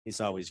He's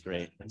always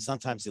great. And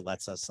sometimes he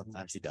lets us,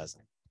 sometimes he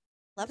doesn't.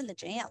 Loving the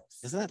jams.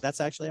 Isn't that?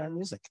 That's actually our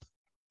music.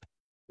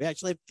 We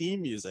actually have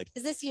theme music.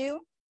 Is this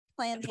you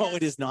playing? No,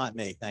 it is not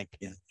me. Thank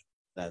you.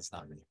 That's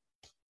not me.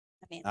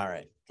 I mean, all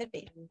right. Could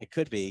be. It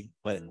could be,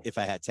 but if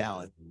I had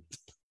talent.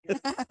 All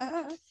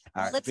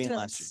right.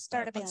 Let's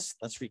start a band.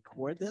 Let's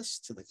record this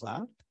to the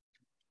cloud.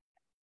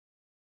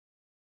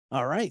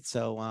 All right.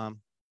 So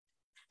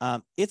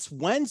it's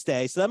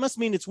Wednesday. So that must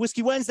mean it's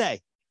Whiskey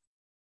Wednesday.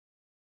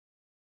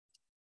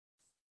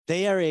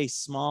 They are a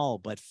small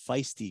but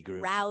feisty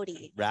group.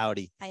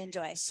 Rowdy. I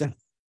enjoy. So,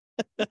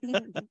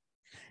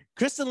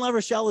 Christen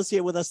Larochelle is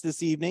here with us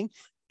this evening.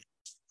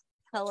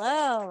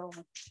 Hello.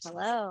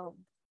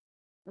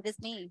 It is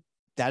me.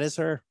 That is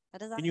her.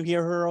 That is. Can you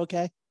hear her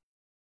okay?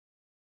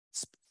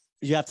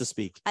 You have to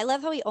speak. I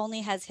love how he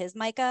only has his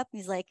mic up.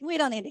 He's like, we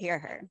don't need to hear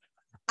her.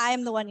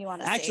 I'm the one you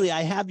want to Actually, see.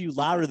 I have you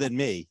louder than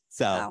me.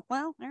 So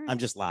well, all right. I'm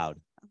just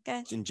loud.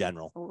 Okay. In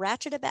general.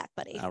 Ratchet it back,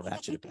 buddy. I'll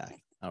ratchet it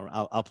back.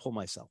 I'll pull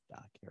myself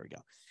back. Here we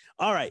go.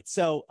 All right.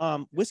 So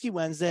Whiskey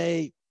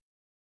Wednesday,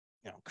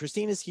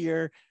 Christine is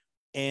here,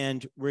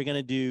 and we're going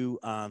to do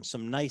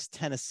some nice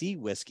Tennessee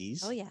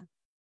whiskeys. Oh, yeah.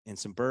 And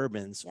some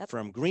bourbons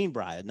from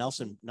Greenbrier,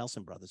 Nelson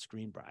Brothers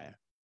Greenbrier.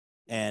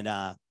 And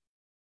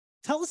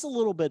tell us a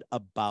little bit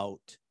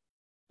about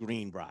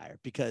Greenbrier,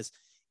 because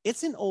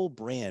it's an old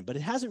brand, but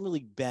it hasn't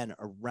really been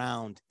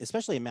around,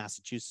 especially in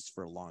Massachusetts,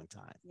 for a long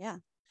time. Yeah.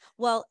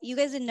 Well, you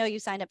guys didn't know you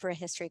signed up for a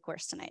history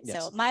course tonight.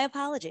 Yes. So my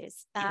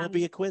apologies. It will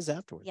be a quiz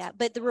afterwards. Yeah,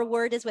 but the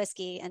reward is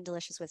whiskey and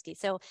delicious whiskey.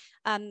 So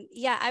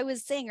yeah, I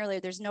was saying earlier,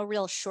 there's no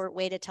real short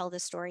way to tell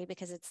this story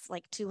because it's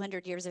like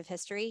 200 years of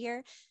history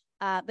here.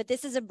 But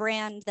this is a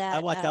brand that I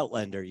watch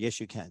Outlander. Yes,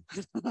 you can.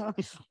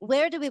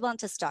 Where do we want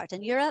to start?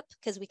 In Europe?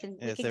 Because we can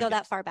go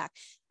that far back.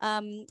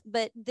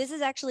 But this is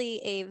actually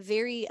a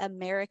very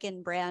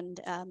American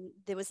brand.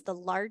 There was the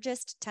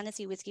largest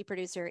Tennessee whiskey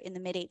producer in the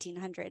mid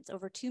 1800s.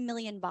 Over 2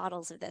 million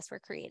bottles of this were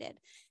created.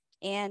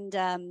 And,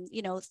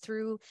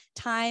 through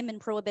time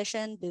and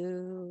prohibition,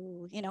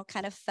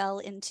 kind of fell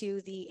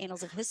into the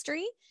annals of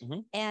history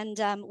and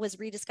was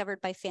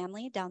rediscovered by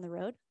family down the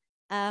road.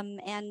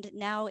 And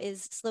now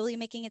is slowly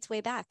making its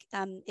way back.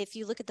 If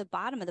you look at the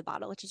bottom of the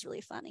bottle, which is really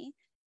funny,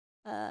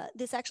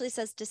 this actually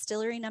says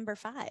Distillery number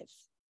 5.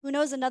 Who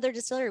knows another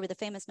distillery with a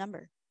famous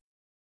number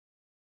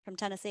from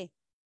Tennessee?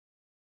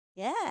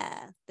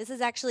 Yeah, this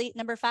is actually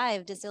number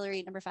 5,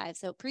 Distillery number 5.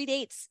 So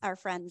predates our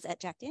friends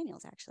at Jack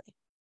Daniel's, actually.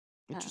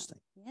 Interesting.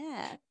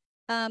 Yeah.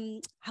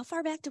 How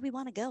far back do we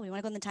want to go? We want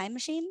to go in the time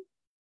machine?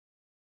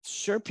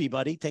 Sure,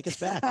 Peabody, take us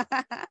back.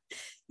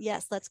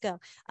 Yes, let's go.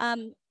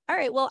 All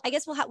right. Well, I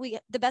guess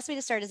the best way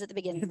to start is at the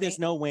beginning. There's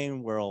no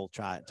Wayne World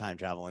time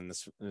travel in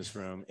this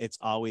room. It's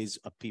always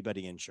a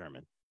Peabody and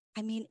Sherman.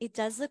 I mean, it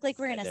does look like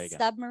we're in a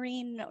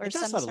submarine or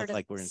some sort of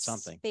like we're in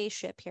something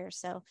spaceship here.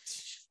 So,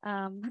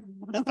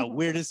 not the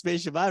weirdest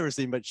spaceship I've ever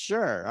seen, but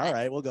sure. All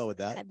right, we'll go with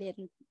that.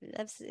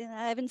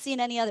 I haven't seen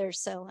any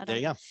others, so I don't. There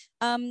you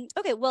go.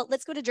 Okay, well,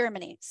 let's go to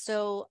Germany.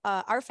 So,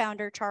 our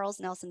founder, Charles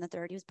Nelson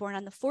III, he was born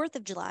on the 4th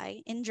of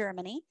July in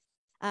Germany.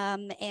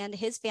 And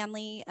his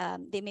family,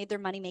 they made their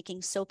money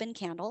making soap and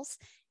candles.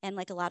 And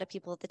like a lot of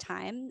people at the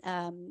time,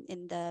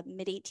 in the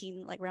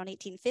around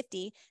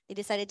 1850, they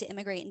decided to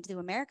immigrate into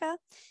America.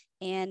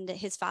 And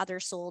his father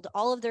sold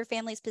all of their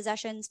family's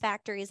possessions,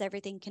 factories,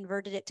 everything,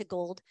 converted it to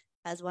gold,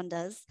 as one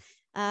does,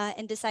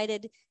 and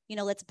decided,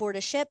 let's board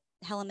a ship,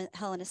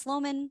 Helena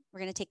Sloman. We're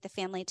going to take the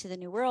family to the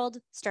New World,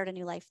 start a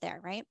new life there,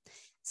 right?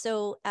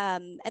 So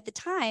at the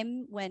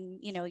time when,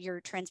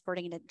 you're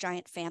transporting a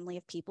giant family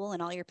of people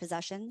and all your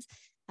possessions,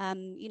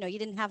 you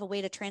didn't have a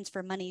way to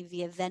transfer money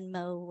via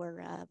Venmo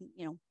or,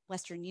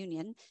 Western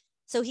Union.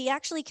 So he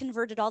actually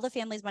converted all the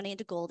family's money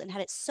into gold and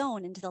had it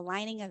sewn into the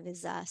lining of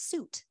his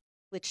suit,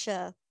 which,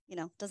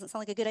 doesn't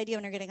sound like a good idea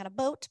when you're getting on a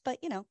boat, but,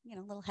 a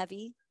little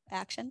heavy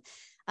action.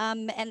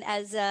 And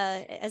as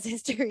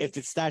history. If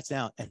it starts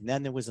out and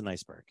then there was an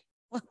iceberg.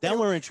 Then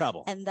we're in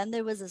trouble. And then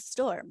there was a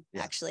storm.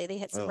 Yeah. Actually, they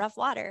hit some rough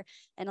water,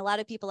 and a lot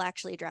of people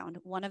actually drowned.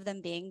 One of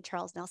them being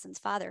Charles Nelson's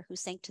father, who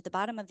sank to the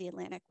bottom of the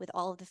Atlantic with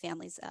all of the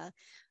family's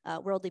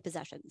worldly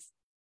possessions.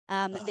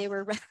 They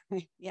were,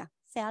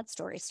 sad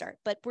story start,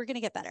 but we're going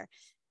to get better.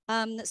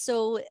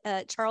 So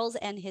Charles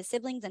and his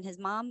siblings and his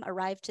mom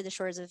arrived to the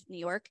shores of New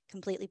York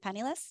completely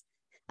penniless.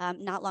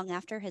 Not long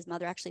after, his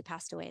mother actually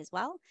passed away as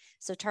well.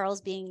 So Charles,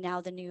 being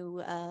now the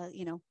new,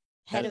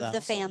 head of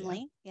the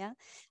family,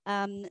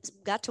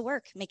 got to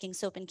work making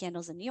soap and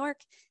candles in New York,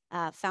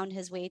 found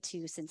his way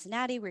to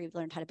Cincinnati, where he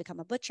learned how to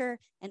become a butcher,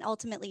 and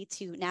ultimately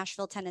to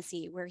Nashville,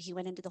 Tennessee, where he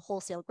went into the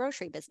wholesale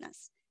grocery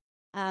business.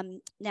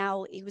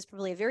 Now, he was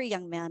probably a very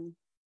young man,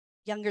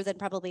 younger than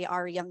probably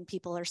our young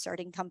people are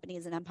starting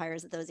companies and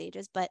empires at those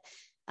ages, but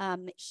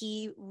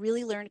he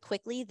really learned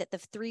quickly that the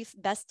 3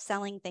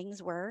 best-selling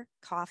things were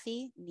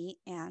coffee, meat,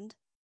 and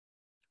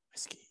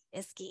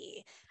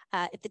whiskey.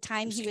 At the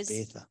time,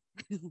 whiskey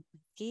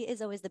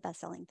is always the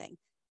best-selling thing.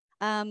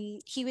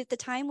 He at the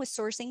time was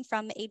sourcing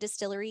from a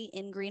distillery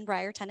in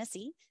Greenbrier,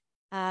 Tennessee,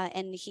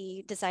 And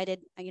he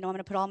decided, I'm going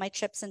to put all my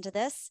chips into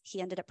this.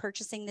 He ended up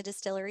purchasing the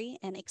distillery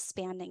and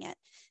expanding it.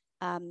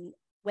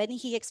 When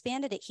he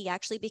expanded it, he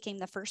actually became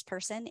the first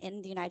person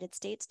in the United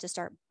States to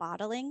start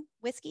bottling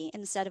whiskey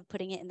instead of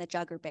putting it in the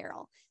jug or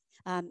barrel.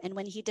 And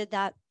when he did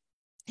that,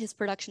 his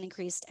production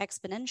increased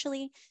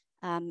exponentially.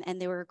 And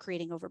they were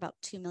creating over about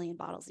 2 million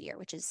bottles a year,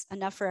 which is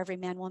enough for every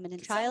man, woman,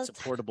 and child. It's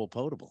a portable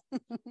potable.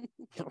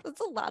 It's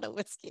a lot of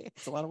whiskey.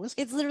 It's a lot of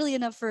whiskey. It's literally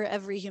enough for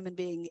every human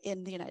being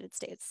in the United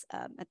States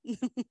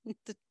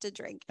to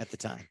drink. At the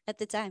time. At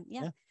the time,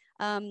 yeah.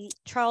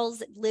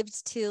 Charles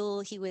lived till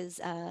he was,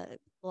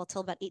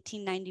 till about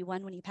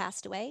 1891 when he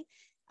passed away.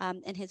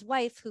 And his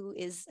wife, who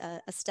is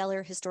a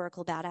stellar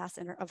historical badass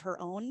of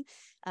her own,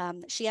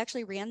 she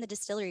actually ran the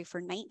distillery for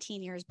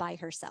 19 years by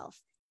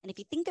herself. And if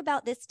you think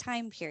about this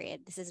time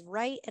period, this is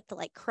right at the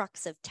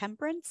crux of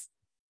temperance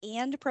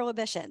and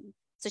prohibition.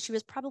 So she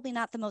was probably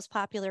not the most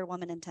popular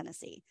woman in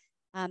Tennessee.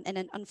 And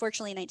then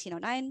unfortunately in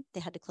 1909,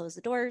 they had to close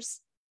the doors.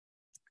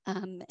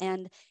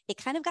 And it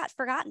kind of got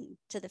forgotten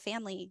to the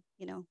family,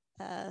 no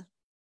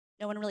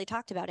one really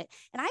talked about it.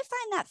 And I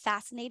find that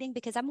fascinating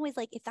because I'm always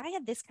like, if I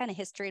had this kind of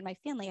history in my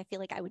family, I feel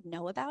like I would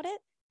know about it.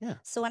 Yeah.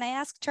 So when I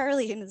asked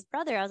Charlie and his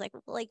brother, I was like,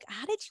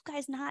 how did you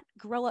guys not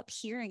grow up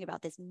hearing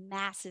about this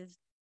massive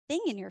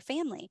thing in your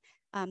family?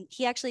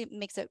 He actually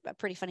makes a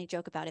pretty funny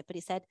joke about it, but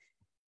he said,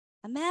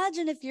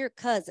 imagine if your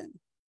cousin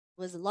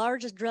was the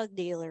largest drug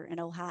dealer in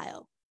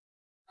Ohio.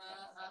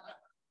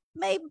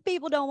 Maybe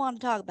people don't want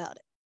to talk about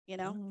it,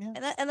 Yeah.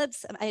 And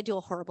that's, I do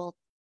a horrible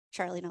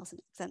Charlie Nelson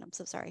accent. I'm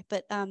so sorry.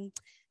 But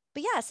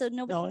yeah, so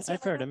nobody. No,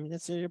 I've heard him.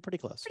 You're pretty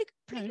close.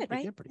 Pretty good,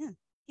 right? Yeah.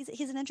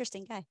 He's an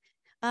interesting guy.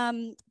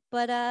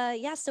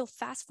 So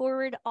fast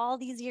forward all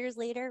these years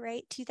later,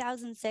 right?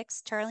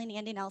 2006, Charlie and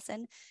Andy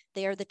Nelson,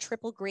 they are the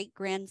triple great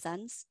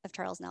grandsons of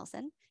Charles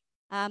Nelson.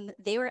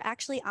 They were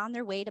actually on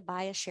their way to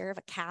buy a share of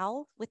a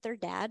cow with their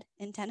dad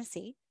in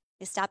Tennessee.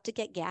 They stopped to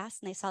get gas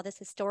and they saw this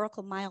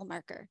historical mile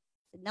marker,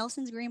 the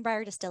Nelson's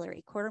Greenbrier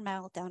Distillery, 1/4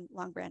 mile down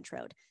Long Branch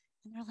Road.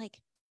 And they're like,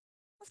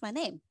 what's my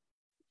name?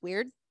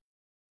 Weird.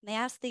 And they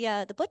asked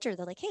the butcher,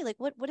 they're like, hey,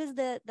 what is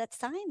that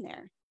sign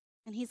there?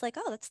 And he's like,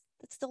 oh, that's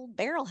the old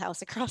barrel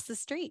house across the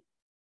street.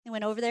 They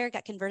went over there,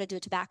 got converted to a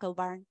tobacco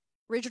barn.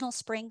 Original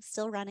spring,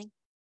 still running.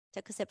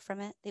 Took a sip from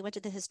it. They went to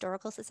the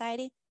Historical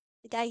Society.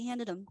 The guy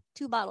handed them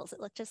 2 bottles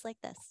that looked just like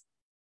this.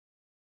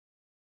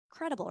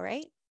 Incredible,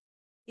 right?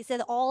 He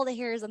said all the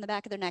hairs on the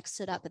back of their neck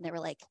stood up and they were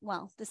like,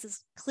 well, this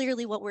is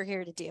clearly what we're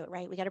here to do,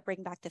 right? We got to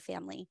bring back the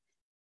family.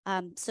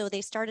 So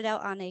they started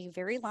out on a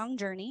very long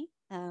journey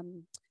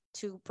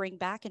to bring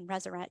back and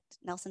resurrect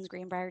Nelson's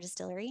Greenbrier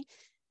Distillery.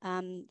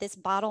 This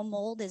bottle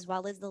mold, as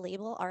well as the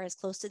label, are as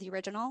close to the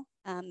original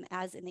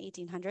as in the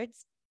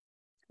 1800s.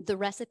 The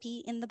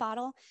recipe in the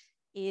bottle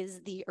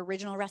is the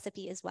original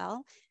recipe as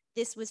well.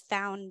 This was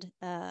found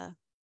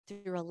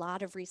through a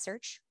lot of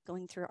research,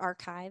 going through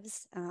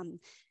archives.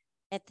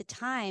 At the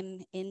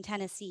time in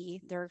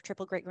Tennessee, their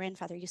triple great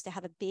grandfather used to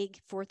have a big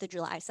 4th of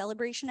July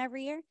celebration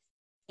every year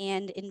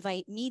and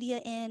invite media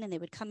in, and they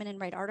would come in and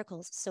write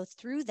articles. So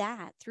through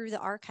the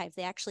archives,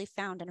 they actually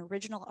found an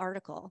original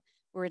article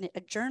where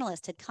a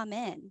journalist had come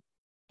in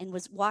and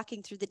was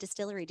walking through the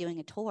distillery doing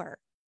a tour.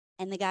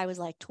 And the guy was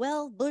like,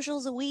 12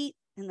 bushels of wheat,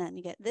 and then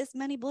you get this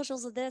many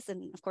bushels of this.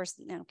 And of course,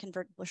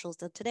 convert bushels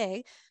to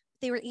today.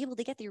 They were able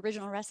to get the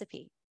original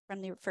recipe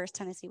from the first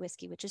Tennessee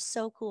whiskey, which is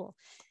so cool.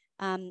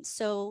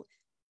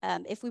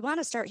 If we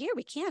want to start here,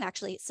 we can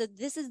actually. So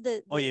this is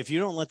the if you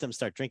don't let them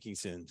start drinking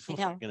soon, we're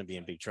going to be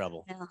in big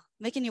trouble. No,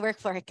 making you work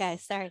for it,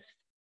 guys. Sorry.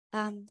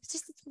 It's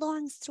just a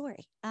long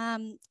story.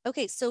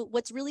 Okay, so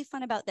what's really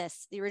fun about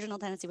this, the original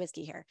Tennessee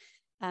whiskey here,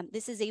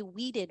 this is a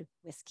wheated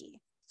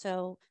whiskey.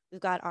 So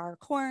we've got our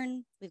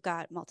corn, we've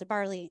got malted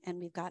barley, and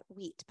we've got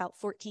wheat, about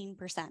 14%.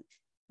 And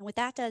what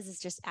that does is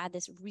just add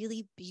this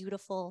really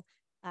beautiful,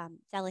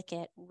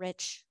 delicate,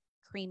 rich,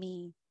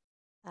 creamy,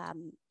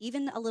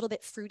 even a little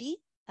bit fruity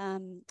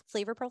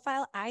flavor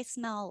profile. I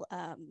smell,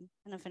 I don't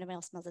know if anybody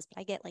else smells this, but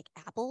I get like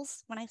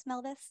apples when I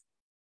smell this.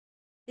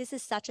 This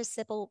is such a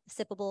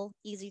sippable,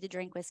 easy to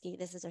drink whiskey.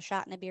 This is a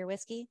shot in a beer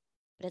whiskey,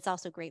 but it's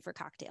also great for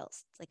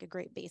cocktails. It's like a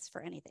great base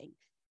for anything.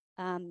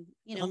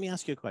 Let me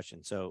ask you a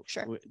question. So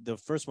sure. The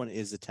first one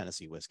is the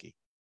Tennessee whiskey.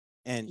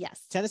 And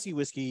yes, Tennessee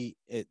whiskey,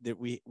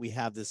 we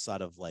have this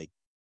sort of like,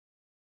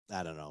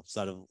 I don't know,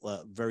 sort of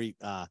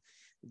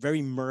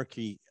very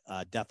murky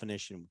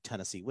definition of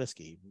Tennessee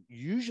whiskey.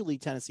 Usually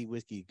Tennessee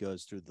whiskey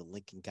goes through the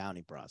Lincoln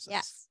County process.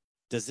 Yes.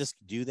 Does this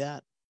do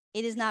that?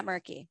 It is not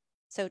murky.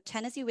 So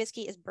Tennessee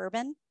whiskey is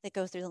bourbon that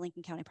goes through the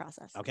Lincoln County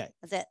process. Okay.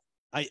 That's it.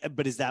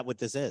 But is that what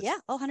this is? Yeah.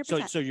 Oh,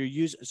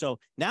 100%. So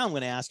now I'm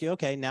going to ask you,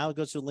 okay, now it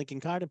goes through the Lincoln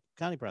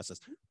County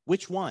process.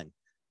 Which one?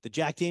 The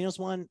Jack Daniels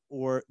one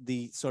or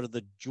the sort of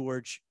the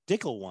George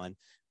Dickel one,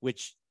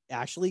 which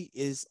actually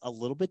is a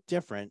little bit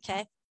different.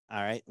 Okay.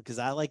 All right. Because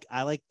I like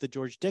the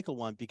George Dickel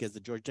one because the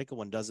George Dickel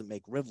one doesn't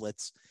make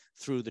rivulets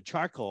through the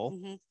charcoal.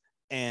 Mm-hmm.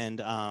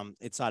 And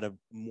it sort of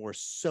more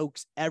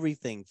soaks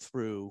everything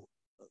through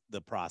the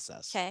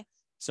process. Okay.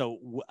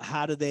 So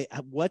how do they?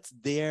 What's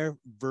their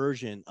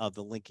version of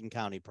the Lincoln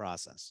County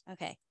process?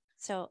 Okay,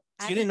 so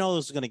you didn't know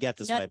this was going to get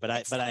this way, but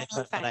totally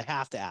I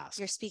have to ask.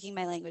 You're speaking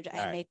my language. I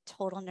am a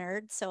total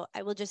nerd, so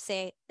I will just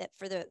say that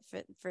for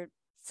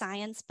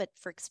science, but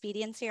for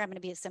expedience here, I'm going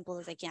to be as simple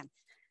as I can.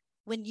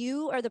 When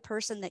you are the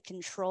person that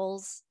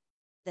controls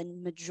the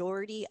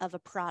majority of a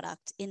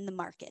product in the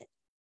market,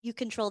 you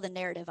control the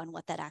narrative on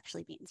what that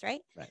actually means,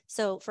 right? Right.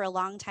 So for a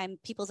long time,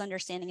 people's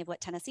understanding of what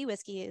Tennessee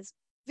whiskey is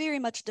very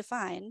much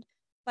defined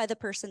by the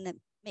person that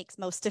makes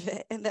most of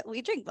it and that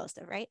we drink most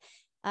of, right?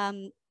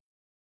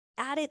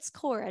 At its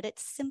core, at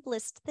its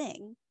simplest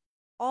thing,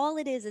 all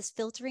it is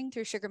filtering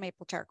through sugar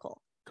maple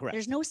charcoal. Correct.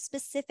 There's no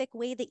specific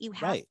way that you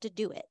have to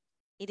do it.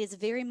 It is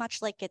very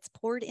much like it's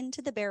poured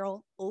into the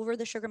barrel over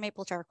the sugar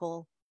maple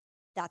charcoal.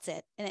 That's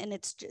it. And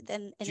it's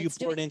then. And so you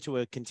pour it into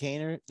a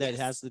container that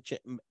has the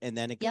chip, and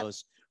then it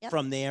goes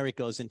from there. It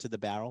goes into the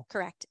barrel.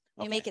 Correct.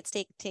 You make it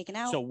taken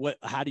out. So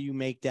how do you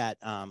make that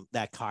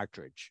that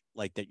cartridge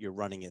like that you're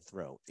running it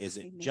through? Is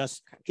it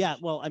just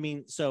Well, I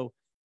mean, so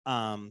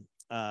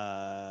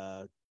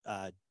Dickel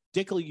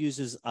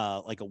uses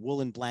like a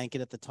woolen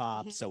blanket at the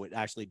top, so it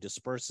actually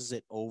disperses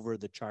it over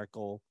the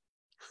charcoal.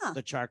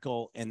 The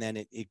charcoal, and then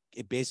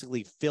it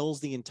basically fills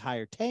the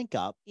entire tank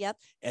up. Yep.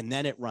 And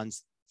then it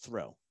runs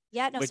through.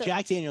 Yeah. No. But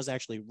Jack Daniels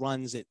actually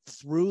runs it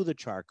through the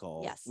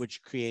charcoal,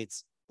 which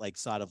creates like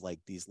sort of like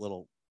these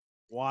little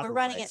water. We're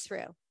running it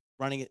through.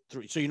 Running it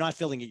through. So you're not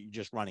filling it, you're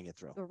just running it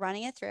through. We're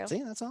running it through.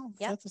 See, that's all.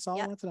 Yeah. That's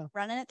all I want to know.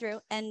 Running it through.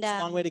 And it's a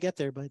long way to get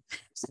there, but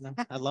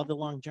I love the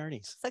long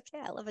journeys. It's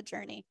okay. I love a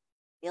journey.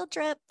 Field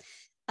trip.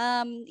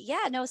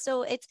 Yeah, no,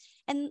 so it's,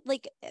 and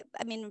like,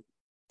 I mean,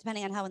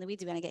 depending on how in the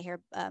weeds we want to get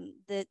here,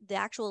 the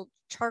actual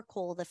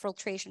charcoal, the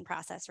filtration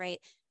process, right?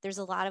 There's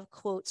a lot of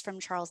quotes from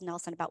Charles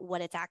Nelson about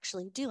what it's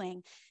actually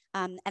doing.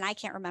 And I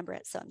can't remember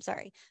it, so I'm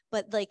sorry.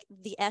 But like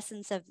the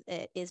essence of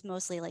it is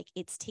mostly like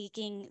it's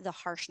taking the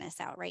harshness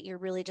out, right? You're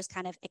really just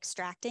kind of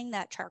extracting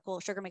that charcoal,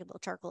 sugar maple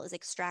charcoal is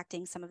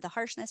extracting some of the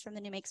harshness from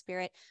the new make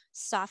spirit,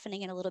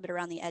 softening it a little bit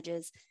around the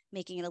edges,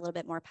 making it a little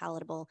bit more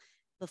palatable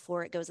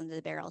before it goes into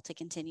the barrel to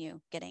continue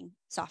getting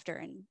softer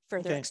and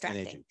further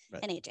extracting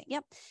and aging.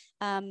 Yep.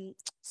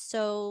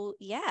 So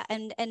yeah.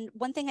 And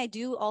one thing I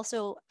do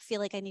also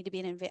feel like I need to be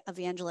an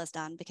evangelist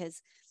on,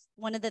 because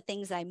one of the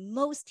things I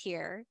most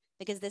hear,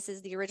 because this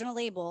is the original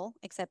label,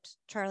 except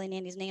Charlie and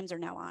Andy's names are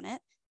now on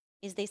it,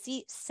 is they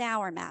see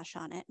sour mash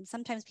on it. And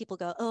sometimes people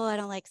go, oh, I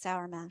don't like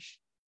sour mash.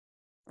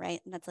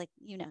 Right. And that's like,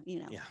 you know.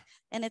 Yeah.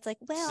 And it's like,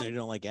 well, so you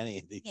don't like any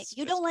of these.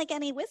 You don't like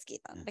any whiskey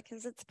then,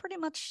 because it's pretty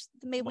much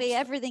the way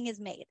everything is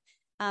made.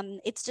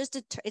 It's just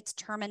it's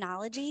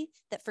terminology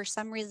that for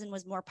some reason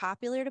was more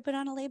popular to put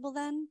on a label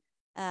then.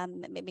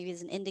 Maybe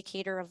as an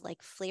indicator of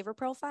like flavor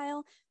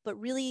profile, but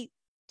really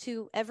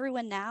to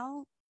everyone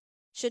now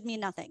should mean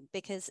nothing,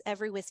 because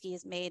every whiskey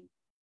is made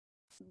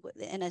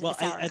in a sour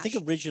mash. I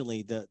think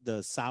originally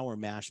the sour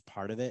mash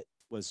part of it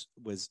was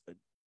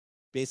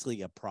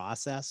basically a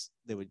process.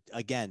 They would,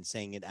 again,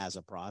 saying it as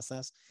a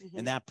process,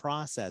 and that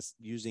process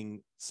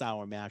using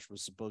sour mash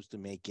was supposed to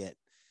make it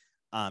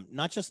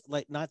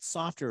not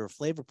softer or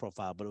flavor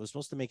profile, but it was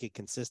supposed to make it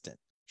consistent.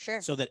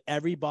 Sure. So that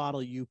every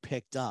bottle you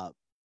picked up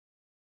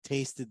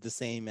tasted the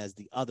same as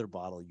the other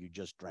bottle you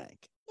just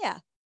drank. Yeah.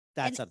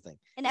 That's something.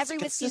 And every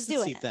whiskey's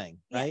doing it. Thing,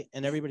 right?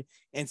 And everybody,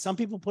 and some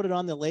people put it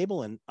on the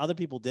label and other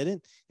people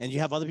didn't. And you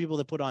have other people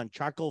that put on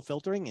charcoal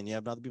filtering and you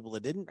have other people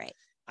that didn't. Right.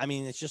 I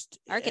mean, it's just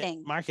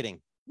marketing.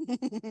 Marketing.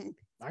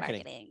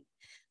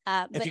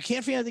 If you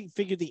can't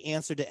figure the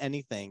answer to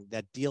anything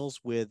that deals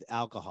with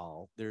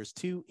alcohol, there's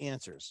two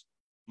answers: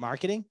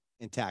 marketing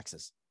and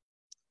taxes.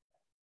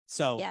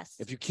 So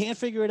if you can't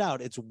figure it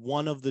out, it's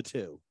one of the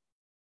two.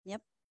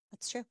 Yep,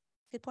 that's true.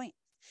 Good point.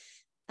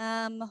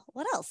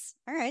 What else?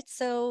 All right.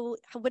 So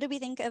what do we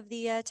think of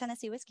the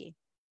Tennessee whiskey?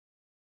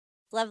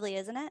 Lovely,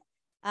 isn't it?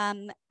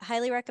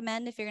 Highly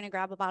recommend if you're going to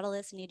grab a bottle of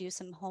this and you do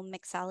some home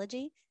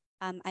mixology.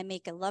 I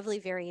make a lovely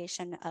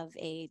variation of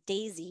a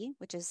daisy,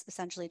 which is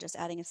essentially just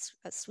adding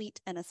a sweet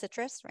and a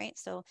citrus, right?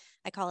 So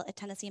I call it a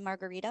Tennessee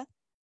margarita.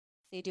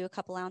 So you do a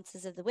couple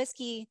ounces of the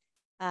whiskey,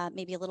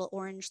 maybe a little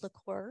orange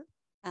liqueur,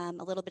 a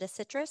little bit of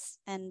citrus,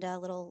 and a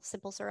little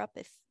simple syrup,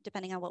 if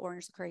depending on what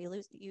orange liqueur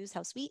you use,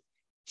 how sweet.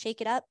 Shake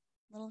it up,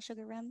 little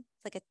sugar rim.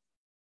 It's like a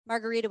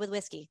margarita with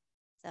whiskey.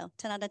 So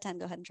 10 out of 10.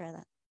 Go ahead and try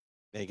that.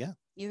 There you go.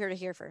 You heard it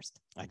here first.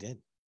 I did.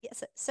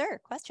 Yes, sir.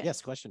 Question.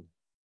 Yes, question.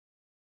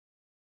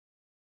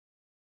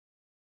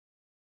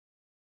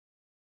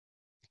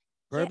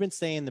 Bourbon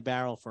stay in the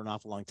barrel for an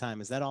awful long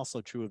time. Is that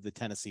also true of the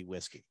Tennessee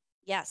whiskey?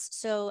 Yes.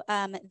 So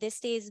this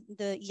stays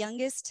the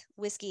youngest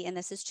whiskey, and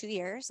this is 2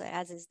 years,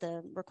 as is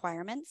the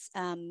requirements.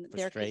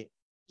 Straight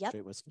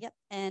whiskey. Yep.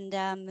 And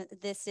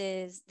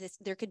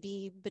there could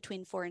be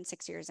between 4 and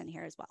 6 years in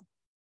here as well.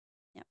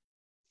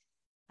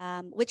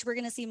 Yep. Which we're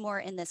going to see more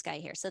in this guy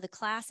here. So the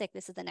classic,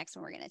 this is the next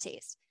one we're going to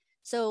taste.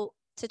 So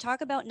to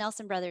talk about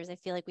Nelson Brothers, I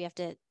feel like we have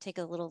to take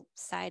a little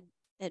side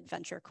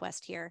adventure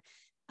quest here.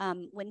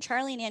 When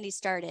Charlie and Andy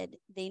started,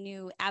 they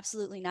knew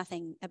absolutely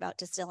nothing about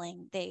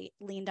distilling. They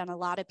leaned on a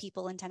lot of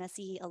people in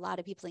Tennessee, a lot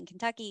of people in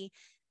Kentucky.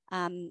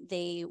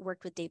 They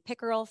worked with Dave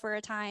Pickerel for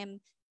a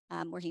time,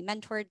 where he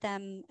mentored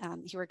them.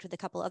 He worked with a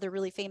couple other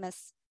really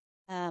famous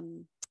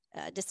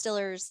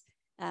distillers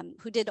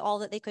who did all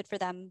that they could for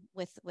them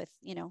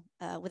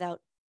without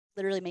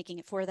literally making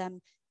it for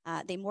them.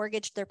 They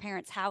mortgaged their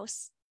parents'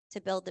 house to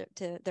build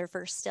their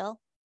first still.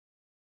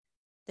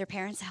 Their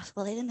parents' house.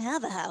 Well, they didn't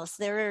have a house.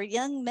 They were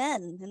young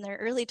men in their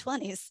early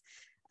 20s.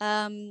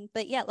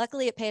 But yeah,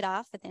 luckily it paid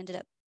off. It ended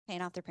up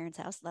paying off their parents'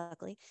 house,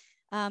 luckily.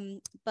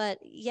 But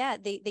yeah,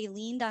 they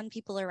leaned on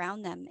people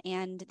around them,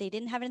 and they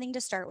didn't have anything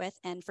to start with.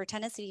 And for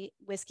Tennessee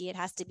whiskey, it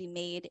has to be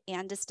made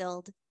and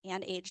distilled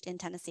and aged in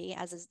Tennessee,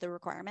 as is the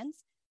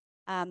requirements.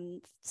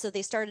 So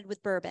they started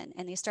with bourbon,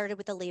 and they started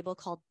with a label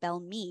called Belle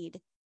Meade.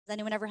 Has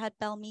anyone ever had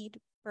Belle Meade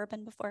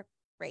bourbon before?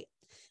 Great.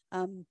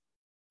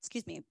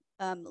 Excuse me.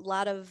 A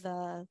lot of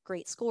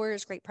great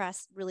scores, great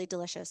press, really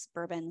delicious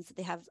bourbons.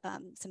 They have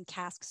some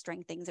cask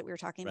strength things that we were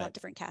talking about,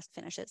 different cask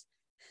finishes.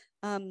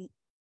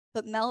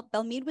 But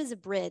Belle Meade was a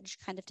bridge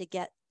kind of to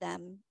get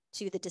them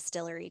to the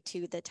distillery,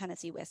 to the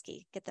Tennessee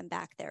whiskey, get them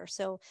back there.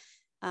 So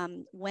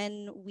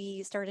when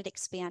we started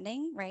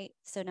expanding, right,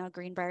 so now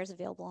Greenbrier is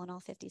available in all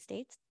 50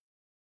 states,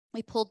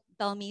 we pulled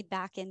Belle Meade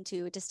back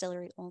into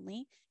distillery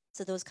only.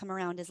 So those come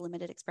around as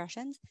limited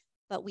expressions.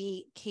 But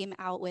we came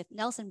out with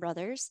Nelson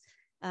Brothers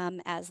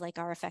as like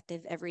our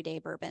effective everyday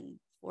bourbon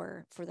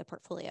for the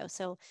portfolio.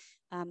 So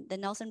the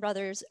Nelson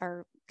Brothers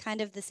are kind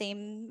of the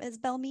same as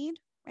Belle Meade,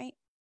 right?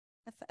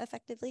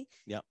 Effectively.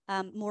 Yeah.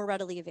 More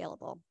readily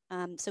available.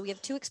 So we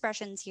have two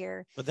expressions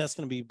here. But that's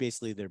going to be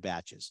basically their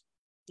batches.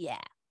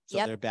 Yeah. So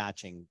they're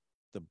batching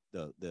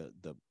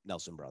the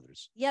Nelson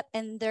Brothers. Yep.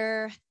 And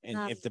they're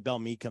if the Belle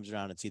Meade comes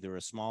around, it's either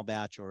a small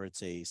batch or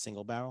it's a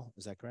single barrel.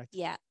 Is that correct?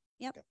 Yeah.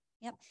 Yep. Okay.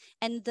 Yep.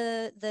 And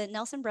the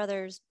Nelson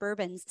Brothers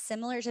bourbons,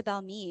 similar to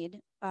Belle Meade,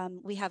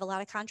 we have a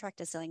lot of contract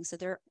distilling. So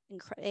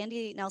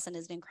Andy Nelson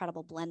is an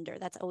incredible blender.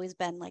 That's always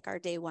been like our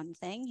day one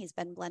thing. He's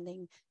been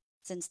blending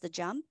since the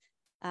jump.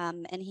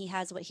 And he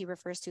has what he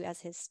refers to as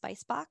his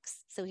spice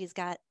box. So he's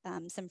got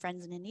some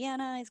friends in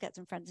Indiana. He's got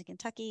some friends in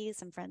Kentucky,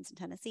 some friends in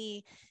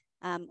Tennessee,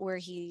 where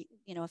he,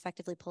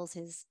 effectively pulls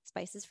his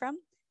spices from.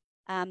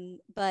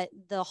 But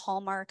the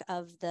hallmark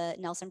of the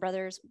Nelson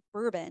Brothers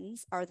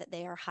bourbons are that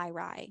they are high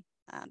rye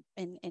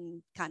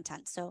in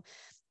content. So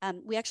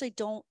we actually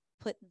don't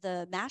put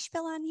the mash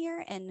bill on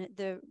here. And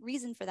the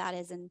reason for that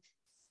is, and,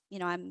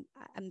 I'm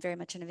very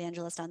much an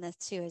evangelist on this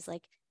too, is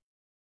like,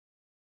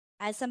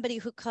 as somebody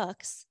who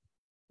cooks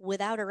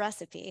without a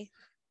recipe,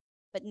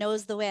 but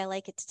knows the way I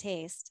like it to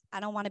taste, I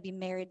don't want to be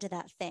married to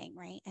that thing,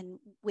 right? And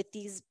with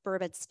these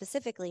bourbons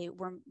specifically,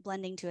 we're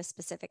blending to a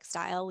specific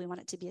style. We want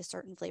it to be a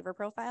certain flavor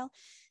profile.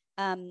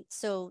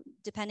 So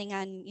depending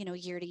on,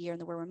 year to year and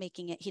the way we're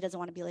making it, he doesn't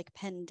want to be like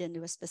pinned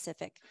into a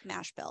specific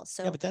mash bill.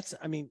 So yeah, but that's,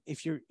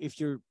 if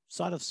you're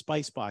sort of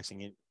spice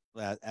boxing it,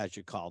 as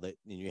you called it,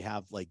 and you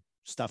have like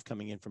stuff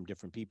coming in from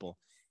different people,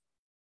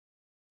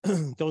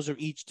 those are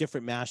each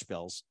different mash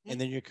bills, and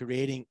then you're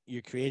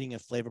creating a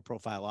flavor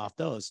profile off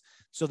those.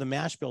 So the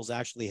mash bills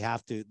actually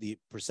the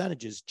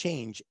percentages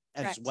change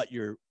as Correct. What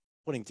you're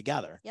putting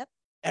together. Yep.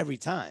 Every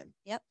time.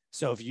 Yep.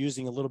 So if you're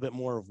using a little bit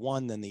more of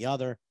one than the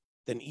other,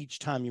 then each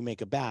time you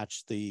make a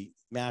batch, the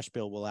mash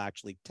bill will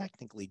actually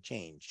technically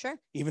change. Sure.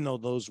 Even though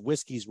those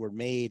whiskeys were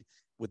made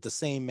with the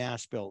same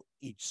mash bill,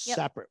 each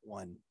separate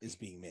one is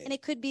being made. And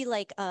it could be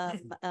like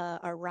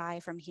a rye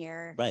from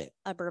here, right?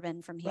 A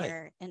bourbon from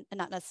here, and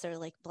not necessarily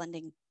like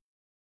blending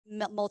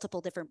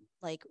multiple different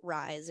like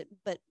ryes,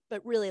 but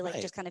really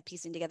like just kind of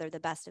piecing together the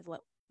best of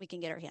what we can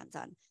get our hands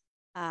on.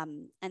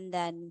 And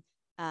then,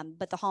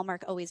 but the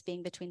hallmark always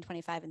being between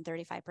 25 and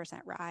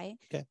 35% rye,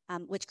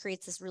 which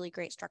creates this really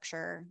great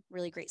structure,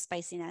 really great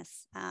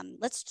spiciness.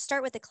 Let's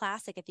start with the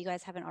classic if you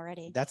guys haven't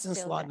already. That's in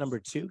slot number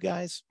 2,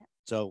 guys.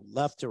 So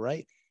left to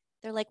right.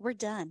 They're like, we're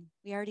done.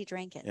 We already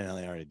drank it. Yeah,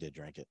 they already did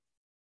drink it.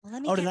 Well,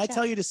 let me did I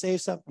tell you to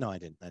save some? No, I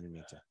didn't. I didn't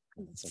mean to.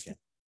 It's okay.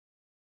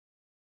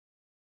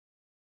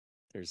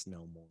 There's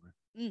no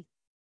more.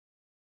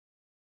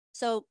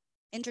 So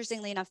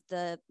interestingly enough,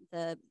 the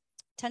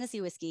Tennessee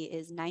whiskey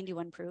is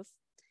 91 proof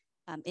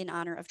in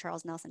honor of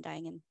Charles Nelson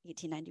dying in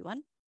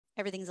 1891.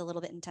 Everything's a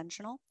little bit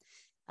intentional.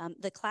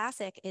 The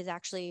classic is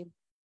actually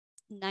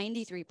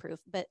 93 proof,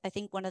 but I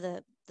think one of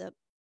the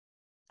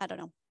I don't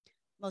know,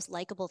 most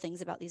likable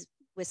things about these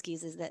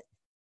whiskeys is that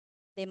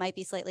they might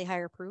be slightly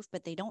higher proof,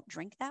 but they don't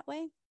drink that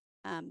way.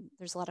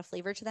 There's a lot of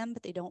flavor to them,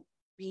 but they don't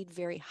read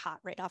very hot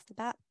right off the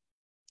bat.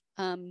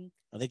 Are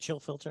they chill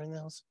filtering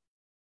those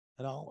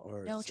at all?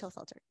 Or no chill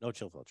filter? No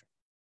chill filter.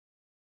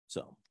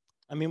 So,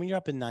 when you're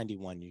up in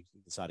 91, you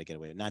decide to get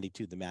away.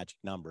 92, the magic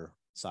number,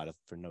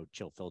 for no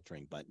chill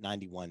filtering, but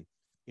 91,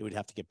 it would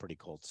have to get pretty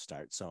cold to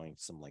start showing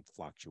some like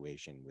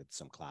fluctuation with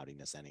some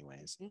cloudiness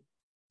anyways.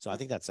 So I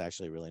think that's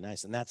actually really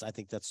nice. And I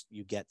think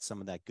you get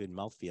some of that good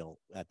mouthfeel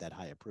at that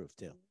higher proof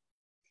too.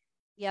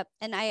 Yep.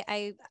 And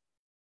I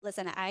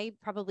listen, I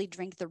probably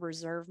drink the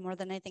reserve more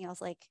than anything else.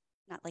 Like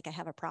not like I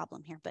have a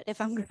problem here, but if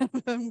I'm,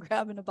 I'm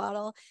grabbing a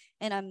bottle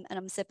and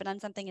I'm sipping on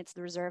something, it's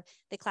the reserve.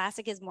 The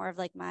classic is more of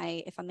like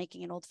if I'm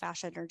making an old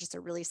fashioned or just a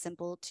really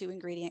simple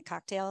 2-ingredient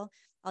cocktail,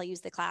 I'll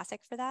use the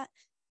classic for that.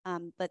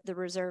 But the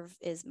reserve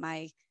is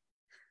my.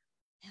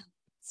 Yeah,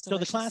 so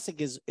the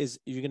classic is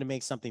you're going to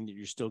make something that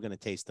you're still going to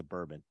taste the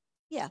bourbon.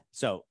 Yeah.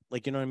 So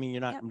like, you know what I mean?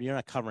 You're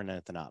not covering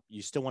anything up.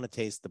 You still want to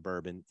taste the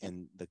bourbon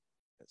and the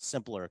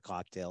simpler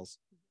cocktails.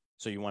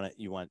 So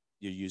you're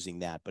using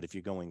that. But if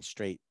you're going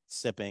straight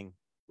sipping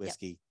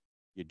whiskey,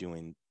 you're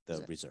doing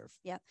the reserve.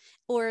 Yeah.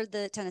 Or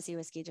the Tennessee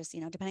whiskey, just,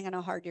 depending on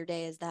how hard your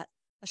day is, that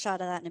a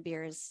shot of that in a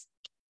beer is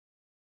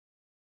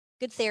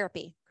good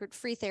therapy, good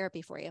free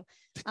therapy for you.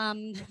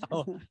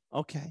 Oh,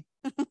 okay.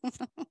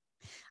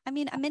 I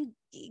mean, I'm in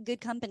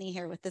good company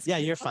here with this. Yeah,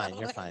 you're fine.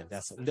 You're fine.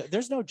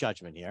 There's no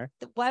judgment here.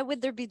 Why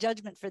would there be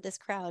judgment for this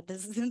crowd?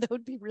 That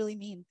would be really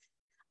mean.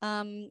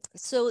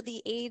 So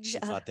the age.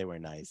 I thought they were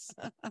nice.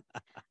 I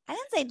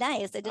didn't say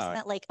nice. I just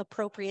meant like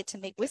appropriate to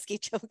make whiskey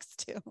jokes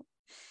too.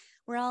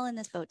 We're all in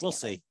this boat together. We'll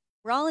see.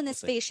 We're all in this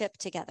spaceship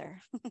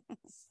together.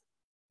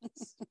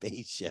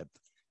 Spaceship.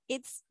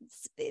 It's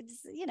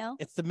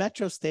It's the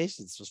metro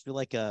station. It's supposed to be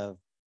like a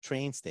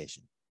train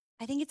station.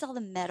 I think it's all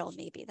the metal.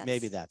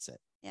 Maybe that's it.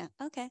 Yeah.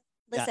 Okay.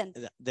 Listen,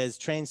 there's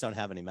trains don't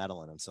have any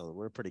metal in them, so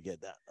we're pretty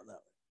good.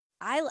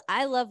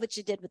 I love what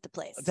you did with the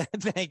place.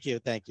 Thank you.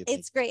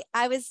 It's great.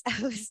 I was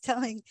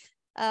telling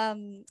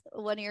one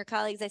of your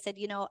colleagues, I said,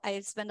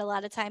 I spend a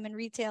lot of time in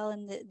retail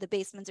and the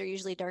basements are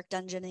usually dark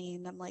dungeony,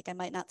 and I'm like, I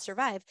might not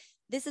survive.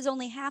 This is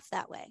only half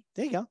that way.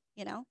 There you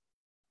go.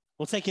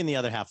 We'll take in the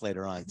other half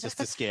later on just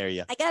to scare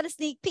you. I got a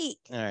sneak peek.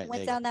 All right.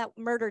 Went down that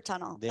murder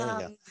tunnel. There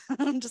you go.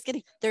 I'm just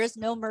kidding. There is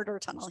no murder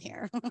tunnel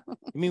here.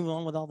 You mean the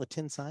one with all the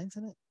tin signs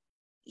in it?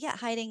 Yeah.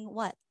 Hiding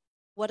what?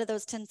 What are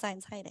those tin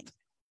signs hiding?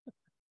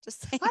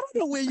 Just saying. I don't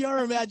know where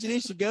your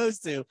imagination goes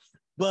to,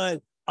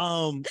 but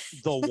the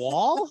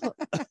wall.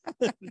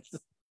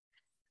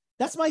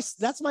 That's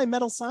my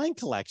metal sign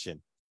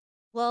collection.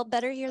 Well,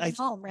 better here than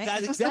home,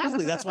 right?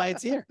 Exactly. That's why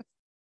it's here.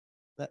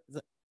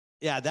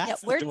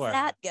 That's where the door. Does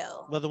that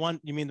go? Well,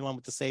 you mean the one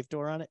with the safe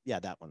door on it?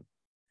 Yeah, that one.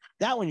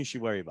 That one you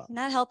should worry about.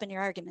 Not helping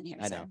your argument here.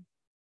 I know.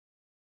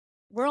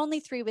 We're only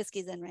 3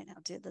 whiskeys in right now,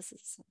 dude. This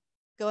is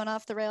going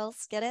off the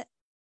rails. Get it?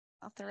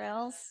 Off the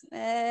rails.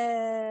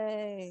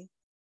 Hey.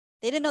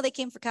 They didn't know they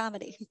came for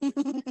comedy.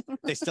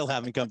 They still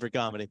haven't come for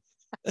comedy.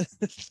 We're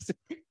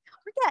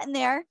getting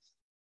there.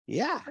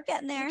 Yeah. We're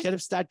getting there. Could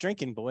have started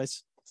drinking,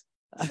 boys.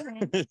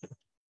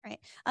 Right.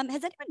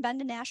 Has anyone been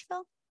to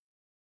Nashville?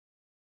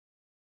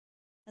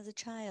 As a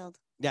child?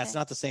 Yeah, It's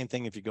not the same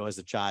thing if you go as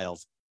a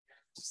child.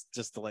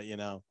 Just to let you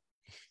know.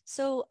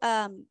 So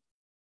I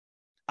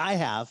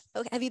have.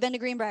 Okay. Have you been to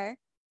Greenbrier?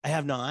 I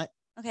have not.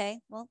 Okay.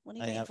 Well, what are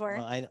you waiting for?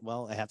 I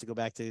have to go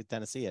back to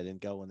Tennessee. I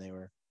didn't go when they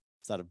were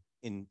sort of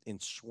in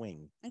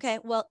swing. Okay.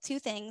 Well, 2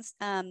 things.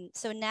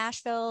 So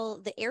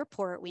Nashville, the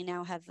airport, we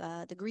now have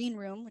the Green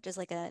Room, which is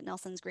like a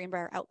Nelson's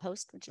Greenbrier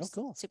outpost, which is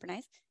cool. Super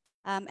nice.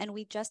 And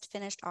we just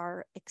finished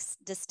our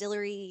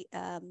distillery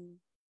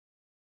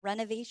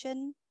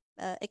renovation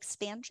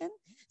expansion.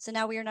 So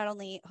now we are not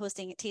only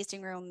hosting a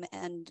tasting room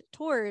and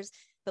tours,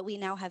 but we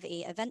now have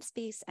a event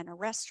space and a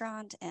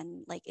restaurant,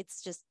 and like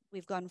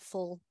we've gone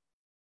full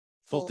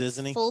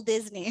Disney. Full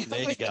Disney.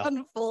 There you We've go.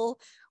 gone full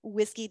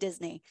whiskey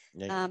Disney.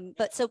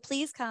 But so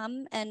please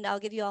come, and I'll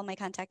give you all my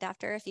contact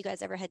after. If you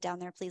guys ever head down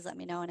there, please let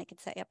me know, and I can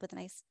set you up with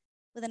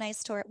a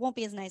nice tour. It won't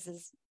be as nice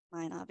as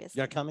mine, obviously.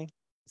 You're coming?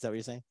 Is that what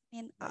you're saying?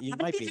 I'm you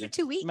gonna might be be there there.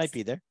 2 weeks. You might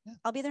be there. Yeah.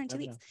 I'll be there in 2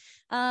 weeks.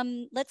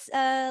 Know.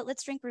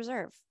 Let's drink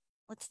reserve.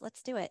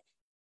 Let's do it.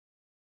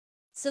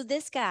 So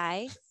this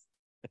guy,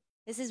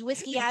 this is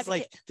Whiskey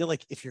Advocate. They're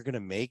like, if you're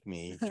gonna make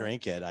me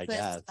drink it, I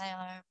guess. My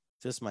arm.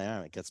 Just my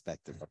arm. It gets back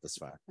to this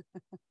far.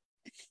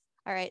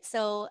 All right.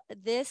 So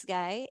this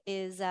guy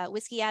is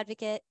Whiskey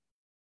Advocate,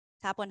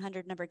 top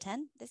 100, number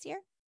 10 this year.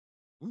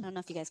 I don't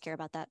know if you guys care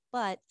about that,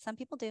 but some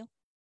people do.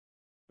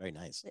 Very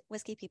nice.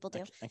 Whiskey people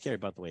do. I care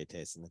about the way it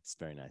tastes, and it's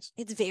very nice.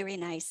 It's very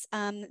nice.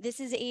 This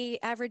is a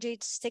average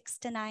age 6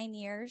 to 9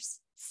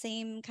 years.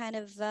 Same kind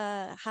of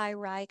high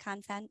rye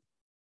content.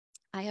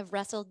 I have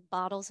wrestled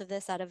bottles of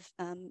this out of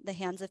the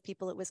hands of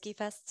people at Whiskey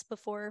Fests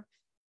before.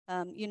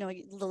 The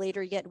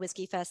later you get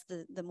Whiskey Fest,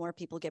 the more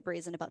people get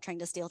brazen about trying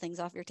to steal things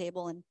off your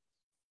table. And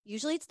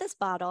usually it's this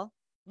bottle.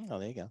 Oh,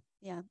 there you go.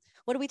 Yeah.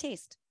 What do we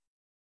taste?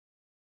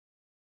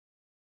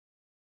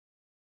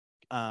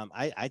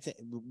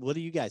 What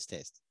do you guys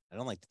taste? I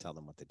don't like to tell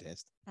them what they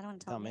taste. I don't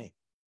want to tell me.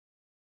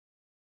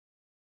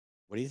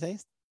 What do you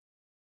taste?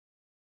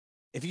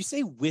 If you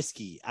say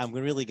whiskey, I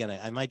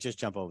might just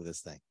jump over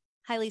this thing.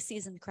 Highly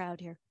seasoned crowd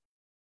here.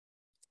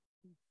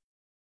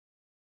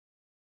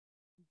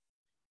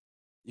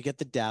 You get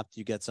the depth,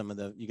 you get some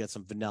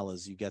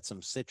vanillas, you get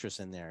some citrus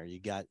in there. You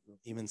got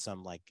even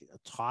some like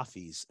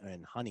toffees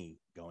and honey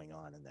going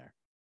on in there.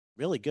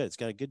 Really good. It's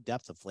got a good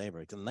depth of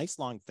flavor. It's a nice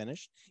long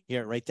finish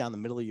here, right down the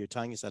middle of your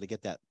tongue. You start to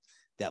get that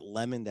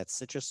lemon, that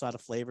citrus sort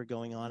of flavor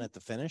going on at the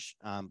finish.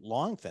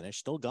 Long finish,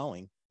 still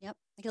going. Yep.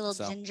 Like a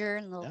little ginger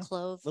and a little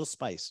clove. Little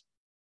spice.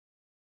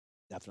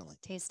 Definitely.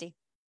 Tasty.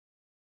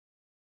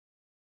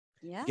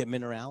 Yeah. Get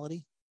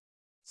minerality.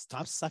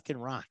 Stop sucking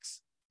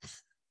rocks.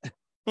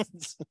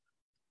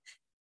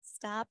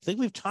 Stop. I think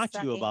we've talked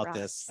to you about rocks.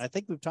 this. I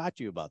think we've talked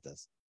to you about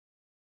this.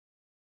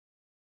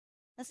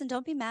 Listen,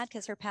 don't be mad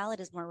because her palate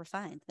is more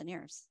refined than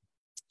yours.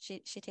 She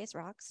tastes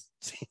rocks.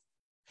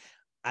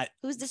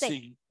 Who's to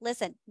say?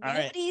 Listen,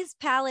 nobody's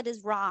palate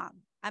is wrong.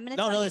 I'm going to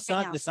tell you. No, it's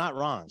not. It's not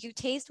wrong. You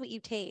taste what you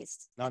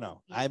taste.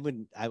 No. I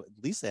wouldn't.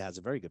 Lisa has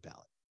a very good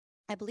palate.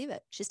 I believe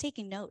it. She's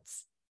taking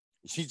notes.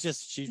 She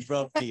just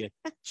wrote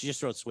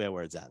swear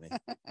words at me.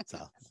 So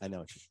I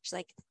know she's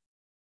like,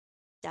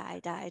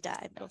 die,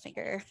 middle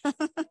finger.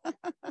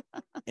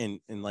 in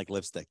like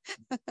lipstick.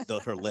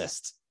 Her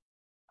list.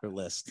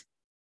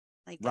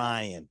 Like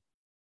Ryan.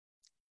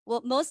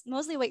 Well,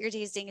 mostly what you're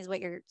tasting is what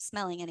you're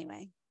smelling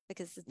anyway,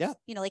 because it's,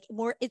 like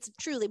more. It's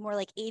truly more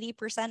like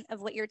 80%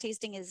 of what you're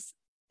tasting is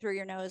through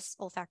your nose,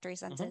 olfactory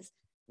senses.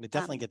 You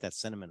definitely get that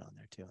cinnamon on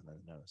there too on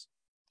the nose.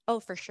 Oh,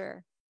 for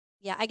sure.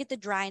 Yeah, I get the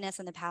dryness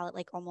in the palate,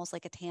 like almost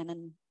like a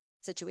tannin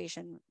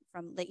situation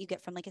from that you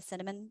get from like a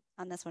cinnamon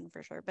on this one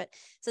for sure. But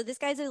so this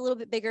guy's a little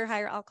bit bigger,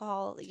 higher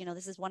alcohol.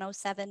 This is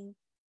 107.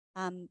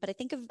 But I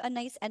think of a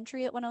nice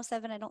entry at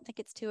 107. I don't think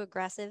it's too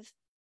aggressive.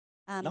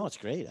 No, it's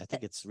great. I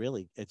think it's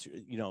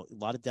a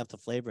lot of depth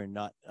of flavor and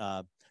not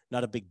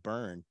a big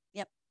burn.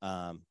 Yep.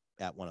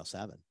 At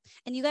 107.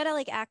 And you got to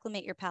like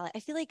acclimate your palate. I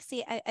feel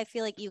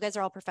like you guys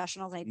are all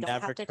professionals. I don't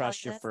have to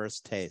trust your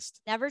first taste.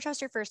 Never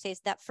trust your first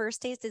taste. That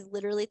first taste is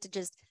literally to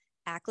just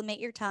acclimate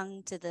your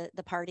tongue to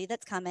the party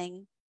that's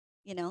coming.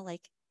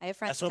 Like I have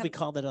friends. That's what we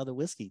call that other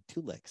whiskey,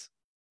 2 licks.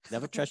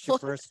 Never trust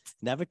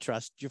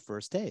your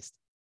first taste.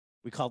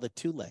 We called it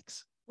 2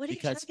 licks. What are you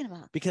talking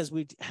about? Because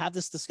we have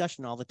this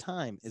discussion all the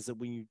time, is that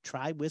when you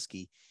try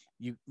whiskey,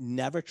 you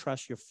never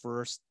trust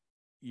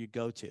your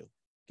go-to.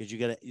 Because you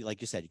got to,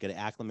 like you said, you got to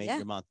acclimate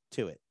your mouth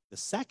to it. The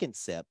second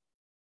sip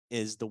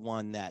is the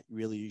one that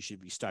really you should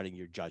be starting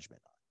your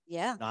judgment on.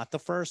 Yeah. Not the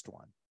first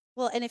one.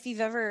 Well, and if you've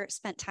ever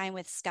spent time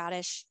with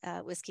Scottish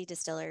whiskey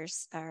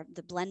distillers,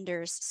 the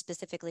blenders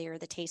specifically, or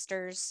the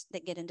tasters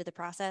that get into the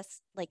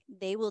process, like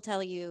they will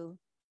tell you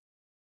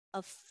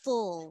a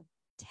full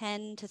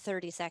 10 to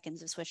 30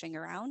 seconds of swishing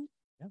around.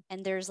 Yeah.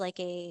 And there's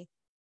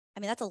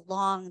that's a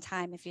long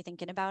time if you're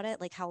thinking about it,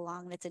 like how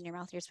long it's in your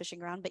mouth, you're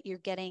swishing around, but you're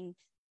getting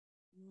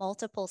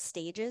multiple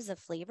stages of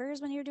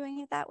flavors when you're doing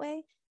it that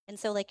way. And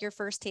so like your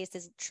first taste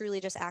is truly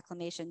just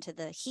acclimation to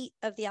the heat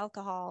of the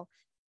alcohol,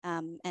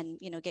 and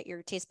get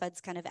your taste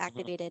buds kind of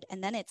activated.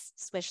 And then it's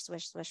swish,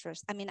 swish, swish, swish.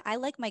 I mean, I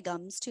like my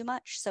gums too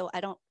much, so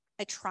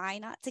I try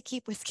not to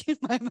keep whiskey in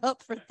my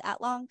mouth for that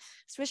long,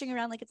 swishing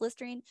around like it's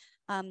Listerine.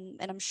 And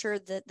I'm sure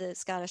that the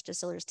Scottish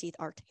distillers' teeth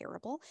are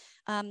terrible.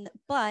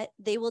 But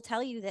they will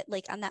tell you that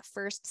like on that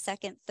first,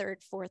 second,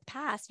 third, fourth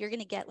pass, you're going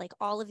to get like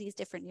all of these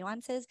different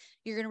nuances.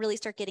 You're going to really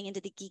start getting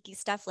into the geeky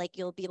stuff. Like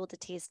you'll be able to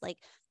taste like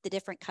the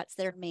different cuts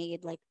that are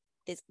made, like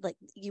this, like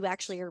you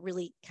actually are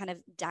really kind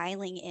of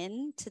dialing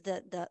in to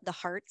the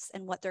hearts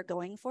and what they're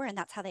going for. And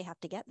that's how they have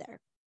to get there.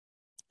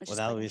 Well,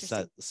 now we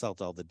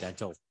sold all the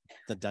dental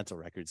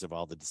records of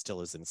all the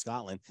distillers in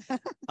Scotland.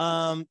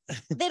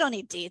 They don't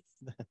need teeth.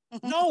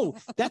 No,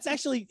 that's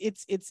actually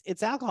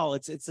it's alcohol.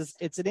 It's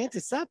an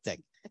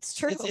antiseptic. It's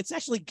true. It's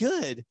actually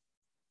good.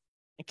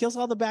 It kills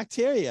all the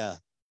bacteria.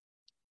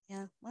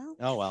 Yeah. Well.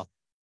 Oh well.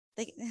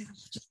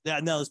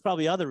 Yeah. No, there's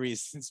probably other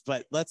reasons,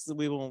 but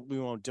we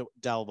won't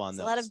delve on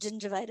those. A lot of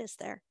gingivitis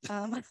there.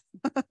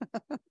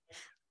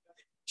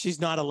 She's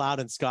not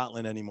allowed in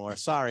Scotland anymore.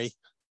 Sorry.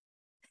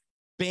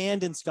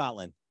 Banned in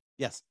Scotland.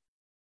 Yes.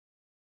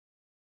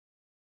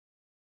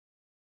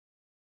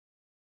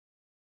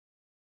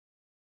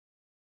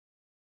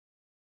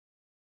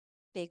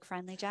 Big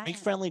friendly giant. Big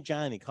friendly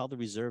giant. He called the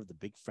reserve the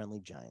big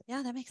friendly giant.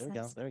 Yeah, that makes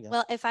sense. There we go.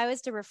 Well, if I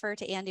was to refer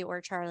to Andy or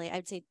Charlie,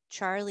 I'd say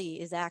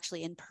Charlie is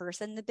actually in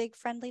person the big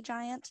friendly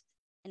giant,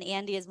 and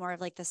Andy is more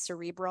of like the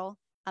cerebral.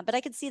 But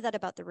I could see that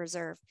about the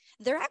reserve.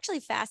 They're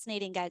actually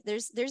fascinating guys.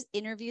 There's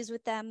interviews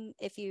with them.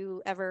 If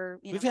you ever,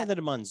 we've had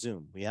them on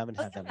Zoom. We haven't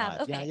had them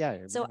live. Okay. Yeah.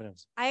 So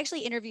I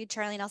actually interviewed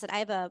Charlie Nelson. I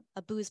have a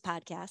booze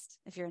podcast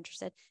if you're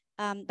interested.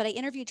 But I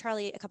interviewed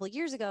Charlie a couple of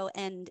years ago,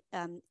 and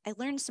I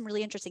learned some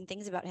really interesting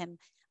things about him.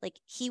 Like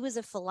he was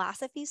a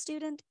philosophy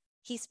student.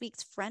 He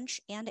speaks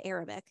French and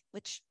Arabic,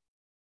 which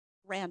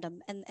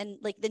random. And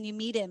like then you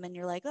meet him and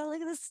you're like, oh, look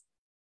at this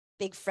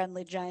big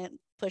friendly giant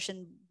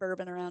pushing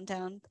bourbon around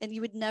town, and you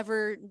would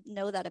never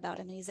know that about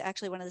him. And he's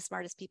actually one of the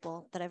smartest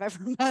people that I've ever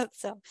met.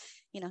 So,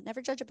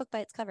 never judge a book by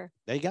its cover.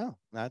 There you go.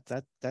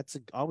 That's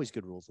always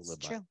good rule to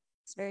live by. True.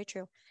 It's very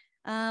true.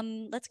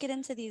 Let's get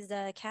into these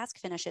cask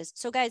finishes.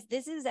 So, guys,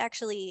 this is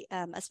actually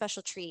a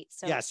special treat.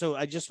 So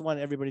I just want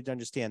everybody to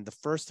understand the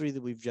first 3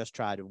 that we've just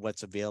tried and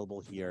what's available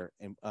here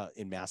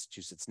in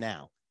Massachusetts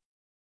now.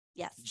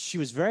 Yes. She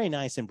was very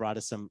nice and brought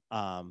us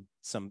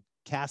some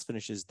cask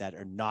finishes that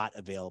are not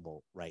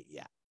available right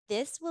yet.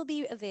 This will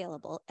be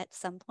available at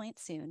some point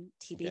soon,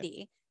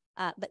 TBD.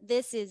 Okay. But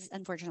this is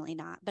unfortunately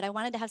not. But I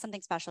wanted to have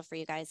something special for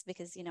you guys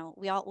because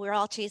we're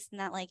all chasing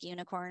that like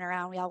unicorn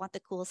around. We all want the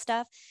cool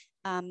stuff.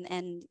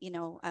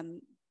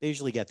 They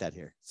usually get that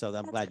here. So I'm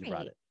That's glad great. you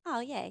brought it. Oh,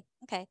 yay.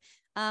 Okay.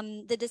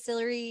 The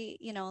distillery,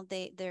 you know,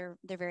 they're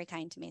very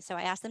kind to me. So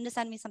I asked them to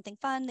send me something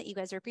fun that you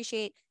guys would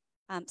appreciate.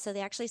 So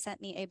they actually sent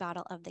me a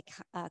bottle of the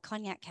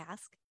cognac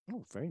cask.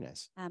 Oh, very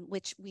nice.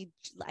 Which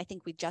I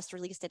think we just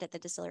released it at the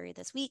distillery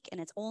this week, and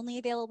it's only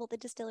available at the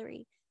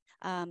distillery.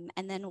 And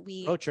then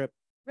Road trip.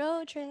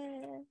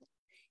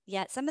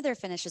 Yeah, some of their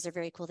finishes are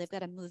very cool. They've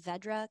got a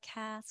Mourvedre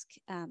cask.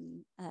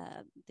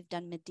 They've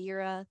done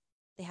Madeira.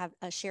 They have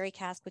a sherry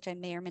cask, which I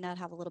may or may not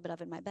have a little bit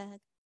of in my bag.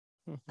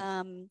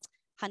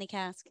 Honey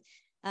cask.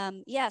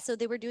 Yeah, so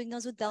they were doing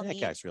those with Belle. That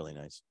cask's really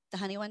nice. The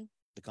honey one?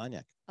 The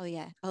cognac. Oh,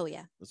 yeah. Oh,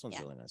 yeah. This one's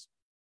really nice.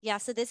 Yeah,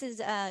 so this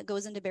is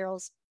goes into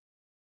barrels,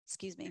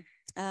 excuse me,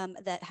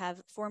 that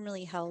have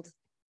formerly held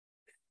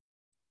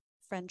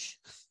French.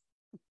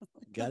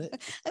 Got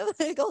it? All of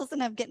a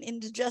sudden I'm getting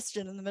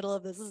indigestion in the middle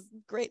of this. This is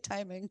great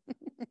timing.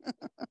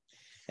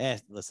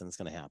 Listen, it's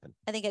going to happen.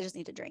 I think I just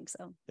need to drink,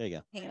 so. There you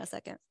go. Hang on a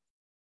second.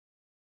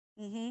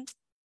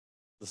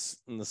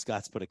 The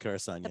Scots put a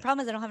curse on you. The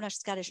problem is I don't have enough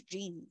Scottish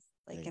genes.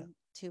 Like I'm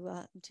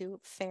too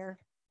fair.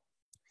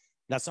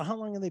 Now, so how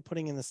long are they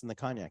putting in this in the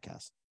cognac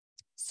cask?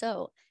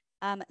 So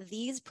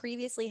these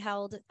previously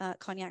held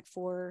cognac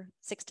for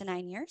 6 to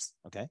 9 years.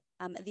 Okay.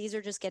 These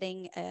are just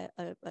getting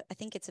I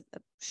think it's a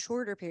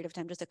shorter period of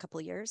time, just a couple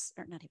of years,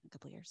 or not even a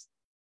couple of years.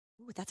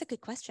 Ooh, that's a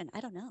good question. I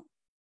don't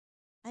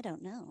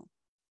know.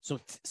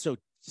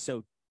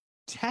 So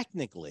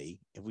technically,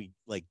 if we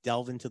like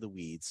delve into the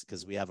weeds,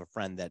 because we have a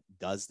friend that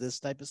does this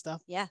type of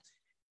stuff. Yeah.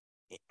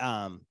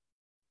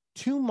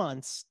 2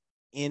 months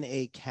in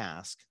a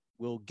cask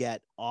will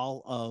get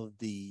all of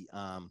the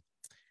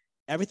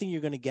everything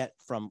you're going to get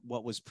from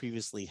what was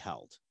previously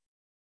held.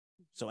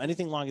 So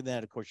anything longer than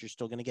that, of course, you're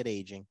still going to get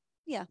aging.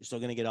 Yeah. You're still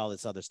going to get all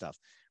this other stuff,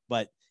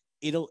 but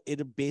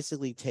it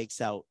basically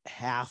takes out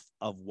half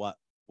of what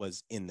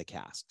was in the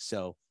cask.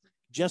 So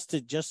just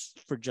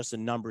for a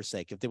number's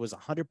sake, if there was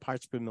 100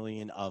 parts per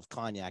million of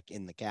cognac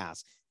in the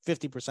cask,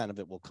 50% of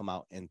it will come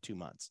out in 2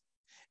 months.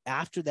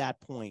 After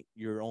that point,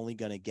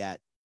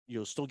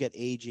 you'll still get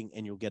aging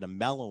and you'll get a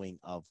mellowing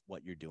of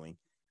what you're doing,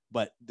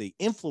 but the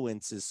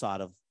influence is sort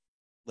of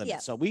limited. Yeah.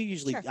 So I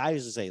usually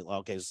say,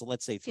 okay, so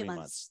let's say 3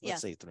 months.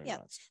 Let's say 3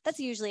 months.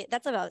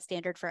 That's about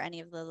standard for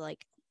any of the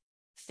like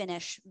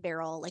finish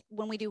barrel. Like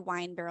when we do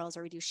wine barrels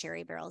or we do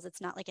sherry barrels,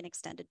 it's not like an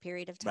extended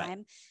period of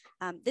time.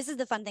 Right. This is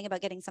the fun thing about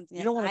getting something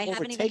that you don't want to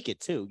overtake it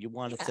too. You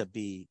want it to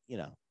be,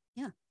 Yeah.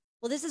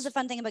 Well, this is the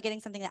fun thing about getting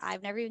something that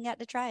I've never even got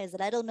to try, is that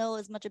I don't know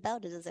as much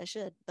about it as I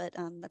should, but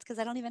that's because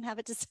I don't even have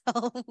it to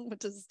sell,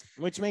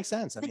 which makes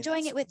sense. I'm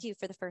enjoying it with you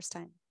for the first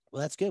time.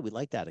 Well, that's good. We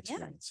like that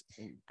experience.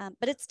 Yeah.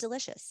 But it's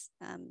delicious.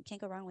 Can't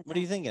go wrong with What are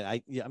you thinking?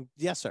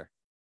 Yes, sir.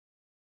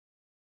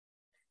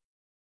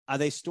 Are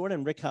they stored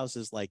in rick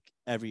houses like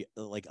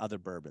other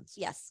bourbons?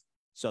 Yes.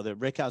 So the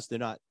rick house, they're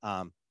not.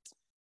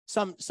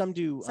 Some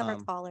do. Some are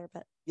taller,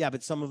 but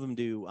but some of them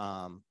do.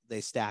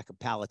 They stack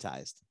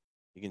palletized.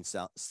 You can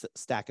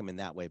stack them in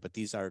that way, but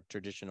these are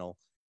traditional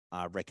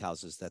rick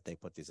houses that they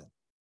put these in.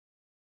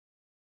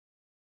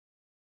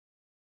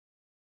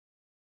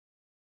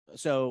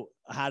 So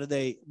how do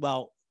they?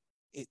 Well,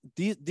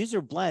 these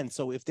are blends.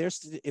 So if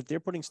they're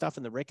putting stuff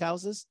in the rick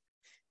houses,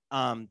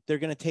 they're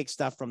going to take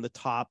stuff from the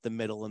top, the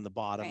middle, and the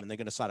bottom, and they're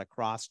going to sort of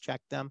cross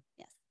check them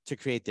to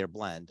create their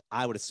blend,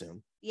 I would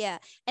assume. Yeah,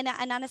 and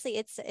honestly,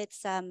 it's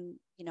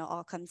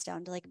all comes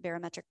down to like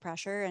barometric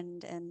pressure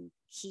and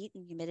heat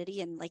and humidity,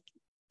 and like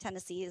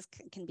Tennessee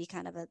can be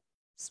kind of a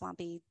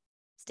swampy,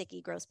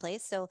 sticky, gross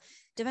place. So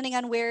depending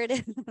on where it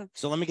is.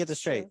 So let me get this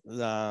straight.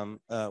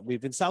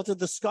 We've insulted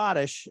the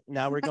Scottish.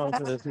 Now we're going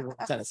to the people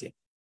of Tennessee.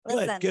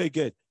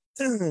 Good.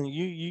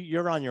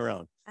 You're on your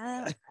own.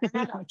 I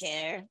don't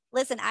care.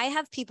 Listen, I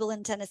have people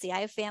in Tennessee. I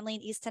have family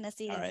in East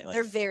Tennessee. Right,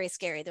 they're very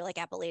scary. They're like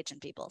Appalachian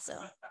people. So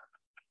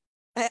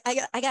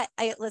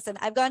listen,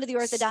 I've gone to the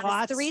orthodontist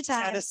Scots, 3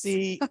 times.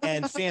 Tennessee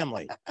and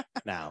family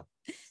now.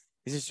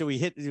 Do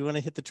you want to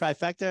hit the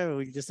trifecta, or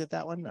we just hit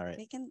that one? All right.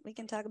 We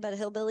can talk about a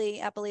hillbilly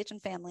Appalachian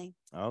family.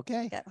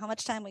 Okay. How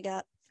much time we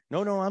got?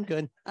 No, I'm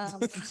good.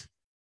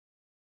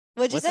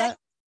 What'd you say? That?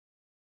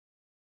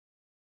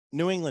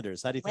 New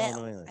Englanders. How do you feel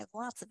New Englanders? I have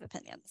lots of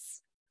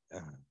opinions.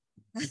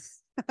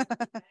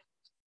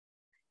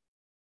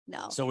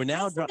 No. So we're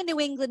now a New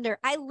Englander.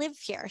 I live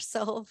here,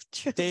 so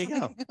there you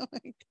go.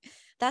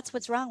 That's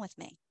what's wrong with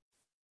me.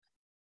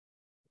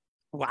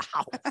 Wow.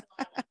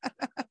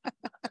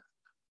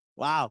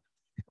 Wow.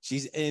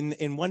 She's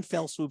in one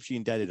fell swoop. She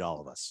indicted all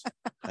of us.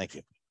 Thank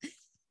you.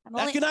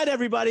 Good night,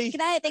 everybody. Good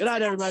night. Good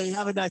night, everybody.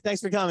 Have a night.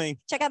 Thanks for coming.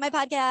 Check out my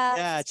podcast.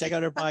 Yeah, check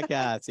out her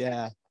podcast.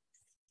 Yeah.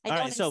 All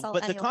right. So,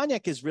 but the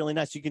cognac is really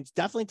nice. You can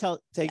definitely tell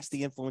it takes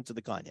the influence of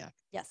the cognac.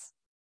 Yes.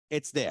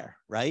 It's there,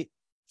 right?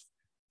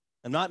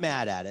 I'm not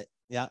mad at it.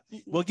 Yeah.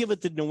 Mm-mm. We'll give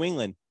it to New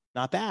England.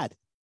 Not bad.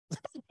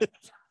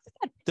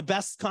 The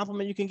best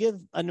compliment you can give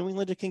a New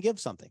Englander can give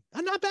something.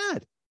 Not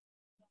bad.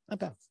 Not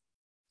bad.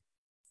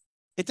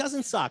 It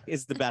doesn't suck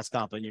is the best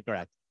compliment. You're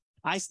correct.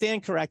 I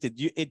stand corrected.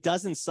 It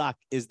doesn't suck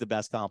is the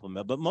best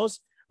compliment. But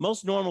most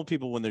normal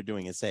people, when they're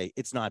doing it, say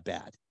it's not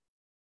bad.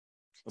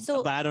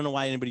 So, but I don't know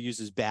why anybody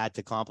uses bad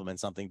to compliment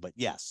something, but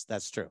yes,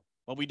 that's true.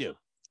 What we do.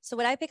 So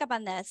what I pick up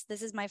on this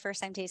is my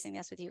first time tasting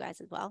this with you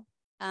guys as well,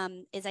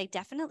 is I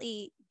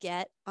definitely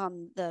get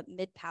on the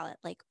mid palate,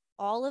 like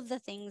all of the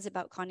things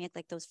about cognac,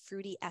 like those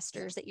fruity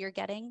esters that you're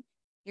getting.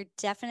 You're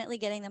definitely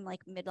getting them like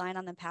midline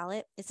on the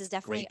palate. This is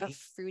definitely Grapey.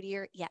 a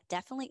fruitier. Yeah,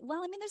 definitely. Well,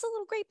 I mean, there's a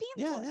little grapey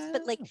influence, Yeah,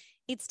 but like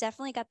it's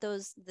definitely got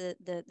those, the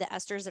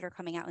esters that are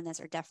coming out in this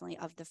are definitely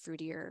of the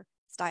fruitier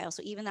style.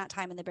 So even that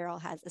time in the barrel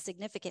has a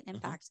significant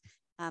impact,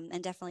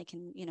 and definitely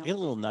can, you get a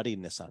little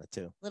nuttiness on it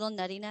too. Little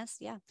nuttiness.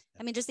 Yeah.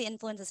 I mean, just the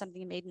influence of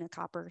something made in a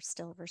copper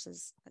still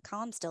versus a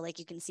column still, like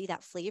you can see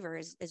that flavor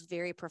is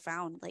very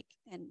profound, like,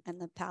 and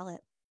the palate.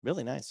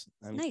 Really nice.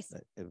 Nice.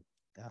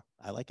 Yeah,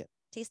 I like it.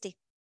 Tasty.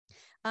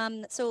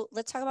 So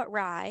let's talk about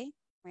rye,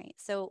 right?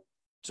 So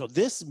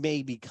this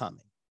may be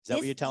coming. Is that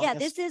what you're telling us? Yeah,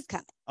 this is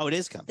coming. Oh, it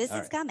is coming. This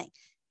is coming.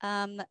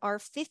 Our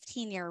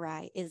 15-year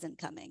rye isn't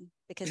coming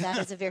because that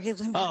is a very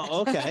limited.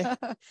 Oh, okay.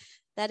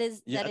 that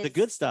is the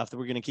good stuff that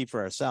we're going to keep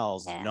for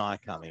ourselves is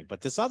not coming.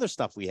 But this other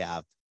stuff we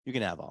have, you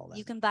can have all that.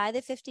 You can buy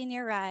the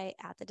 15-year rye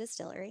at the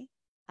distillery,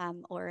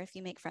 or if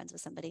you make friends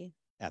with somebody.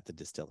 At the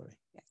distillery.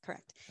 Yeah,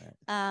 correct.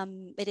 Right.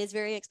 It is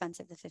very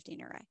expensive, the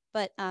 15-year rye.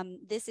 But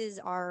this is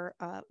our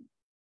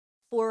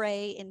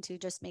foray into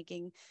just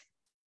making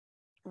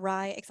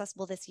rye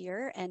accessible this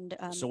year. And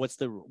so what's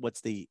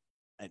the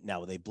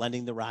now, are they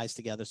blending the ryes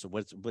together? So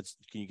what's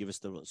can you give us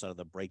the sort of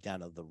the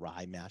breakdown of the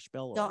rye mash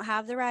bill? Don't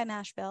have the rye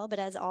mash bill, but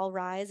as all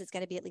ryes, it's got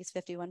to be at least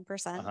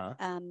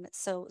 51%.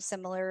 So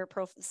similar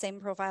same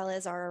profile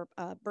as our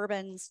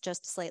bourbons,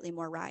 just slightly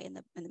more rye in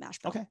the mash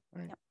bill. Okay.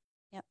 All right.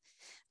 Yep.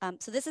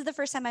 So this is the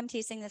first time I'm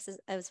tasting this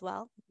as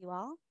well. You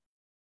all?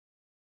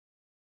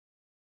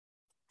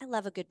 I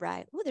love a good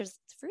rye. Ooh, there's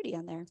fruity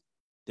on there.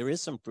 There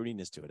is some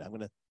fruitiness to it. I'm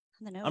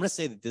gonna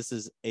say that this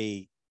is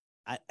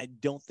I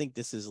don't think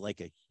this is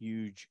like a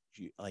huge,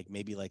 like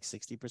maybe like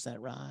 60%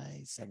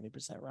 rye,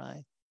 70%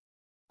 rye.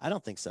 I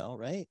don't think so,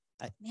 right?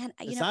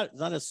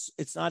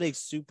 It's not a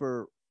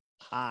super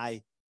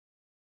high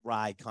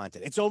rye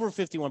content. It's over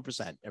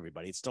 51%,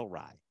 everybody. It's still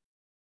rye.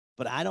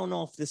 But I don't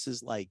know if this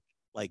is and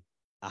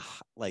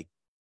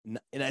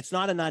it's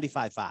not a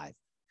 95.5.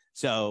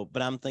 So,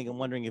 but I'm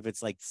wondering if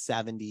it's like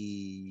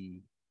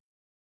 70.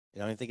 I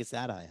don't even think it's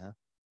that high, huh?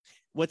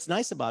 What's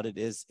nice about it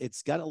is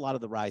it's got a lot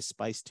of the rye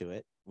spice to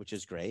it, which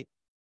is great.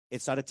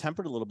 It's sort of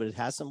tempered a little bit. It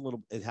has a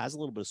little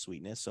bit of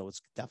sweetness. So it's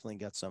definitely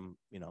got some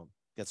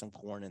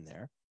corn in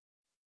there.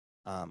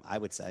 I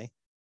would say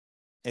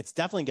it's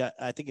definitely got,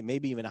 I think it may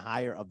be even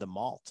higher of the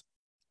malt.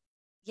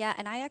 Yeah.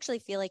 And I actually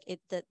feel like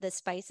the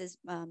spice is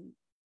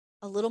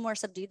a little more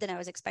subdued than I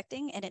was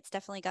expecting. And it's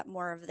definitely got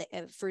more of the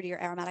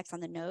fruitier aromatics on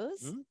the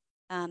nose.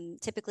 Mm-hmm.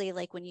 Typically,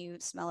 like when you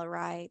smell a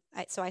rye,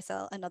 I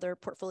sell another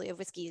portfolio of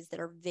whiskeys that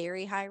are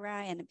very high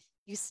rye, and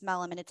you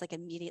smell them, and it's like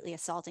immediately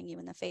assaulting you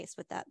in the face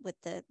with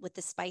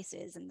the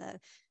spices and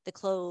the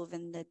clove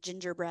and the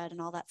gingerbread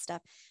and all that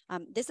stuff.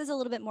 This is a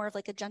little bit more of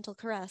like a gentle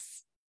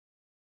caress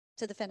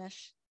to the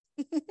finish.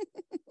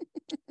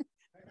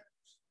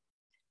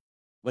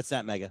 What's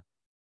that, Mega?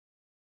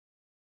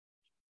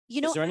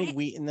 Is there any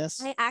wheat in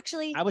this?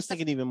 I was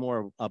thinking even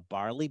more of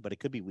barley, but it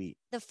could be wheat.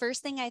 The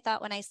first thing I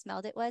thought when I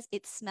smelled it was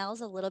it smells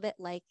a little bit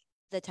like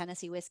the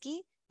Tennessee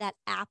whiskey. That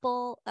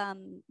apple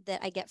that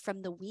I get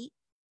from the wheat,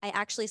 I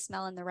actually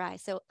smell in the rye.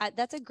 So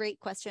that's a great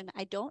question.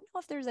 I don't know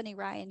if there's any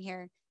rye in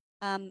here,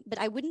 but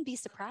I wouldn't be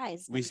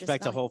surprised. We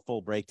expect a whole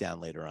full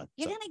breakdown later on.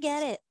 You're going to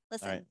get it.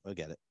 Listen. All right, we'll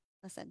get it.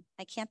 Listen,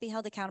 I can't be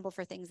held accountable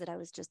for things that I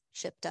was just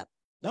shipped up.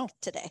 No,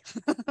 today.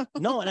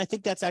 No, and I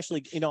think that's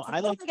actually, I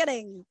like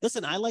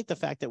the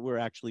fact that we're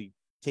actually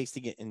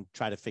tasting it and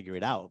try to figure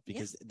it out,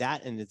 because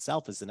that in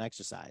itself is an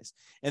exercise.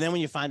 And then when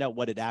you find out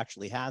what it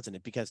actually has in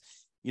it, because,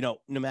 no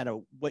matter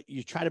what,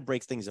 you try to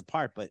break things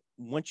apart, but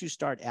once you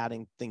start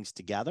adding things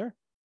together,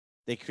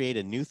 they create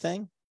a new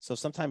thing. So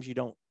sometimes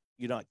you're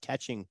not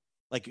catching,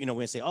 like, when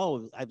you say,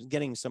 oh, I'm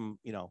getting some,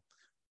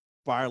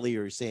 barley,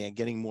 or saying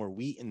getting more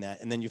wheat in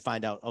that, and then you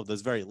find out, oh,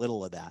 there's very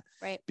little of that,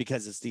 right?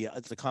 Because it's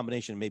the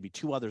combination of maybe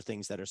two other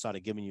things that are sort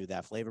of giving you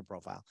that flavor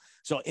profile.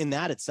 So in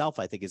that itself,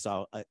 I think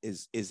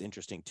is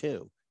interesting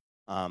too.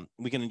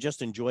 We can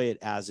just enjoy it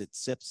as it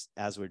sips,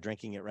 as we're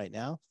drinking it right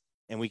now,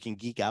 and we can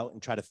geek out and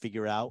try to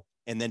figure out,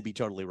 and then be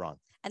totally wrong.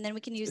 And then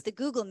we can use the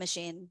Google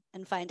machine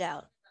and find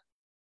out.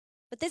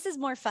 But this is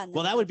more fun.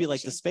 Well, that would be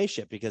like the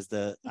spaceship, because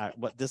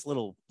this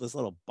little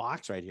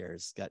box right here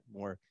has got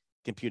more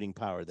computing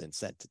power than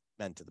sent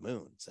to the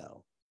moon.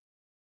 So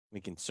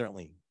we can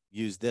certainly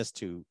use this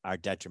to our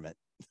detriment.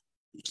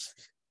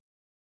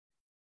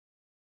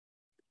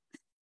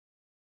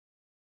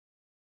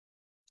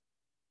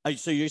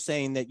 So you're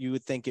saying that you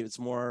would think it's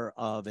more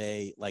of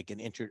an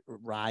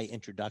rye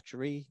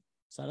introductory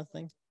sort of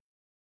thing?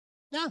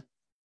 Yeah.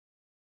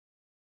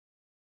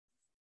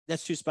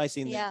 That's too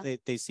spicy. And yeah.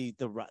 They see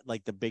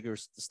the bigger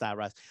style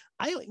rice.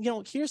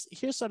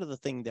 Here's sort of the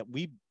thing that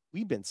we've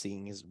been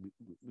seeing is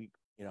we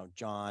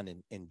John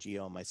and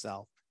Gio and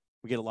myself,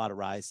 we get a lot of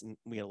rice, and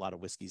we get a lot of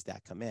whiskeys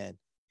that come in.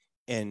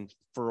 And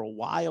for a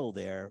while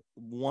there,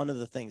 one of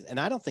the things, and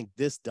I don't think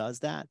this does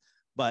that,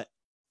 but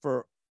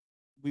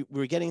we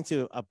were getting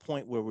to a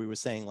point where we were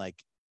saying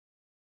like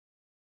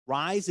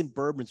ryes and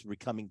bourbons were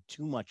becoming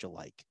too much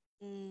alike.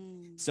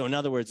 So in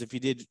other words, if you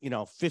did,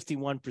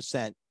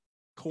 51%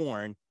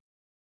 corn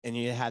and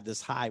you had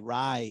this high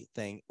rye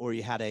thing, or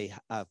you had a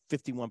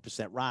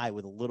 51% rye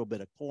with a little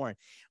bit of corn,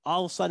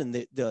 all of a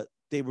sudden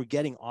they were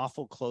getting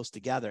awful close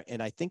together.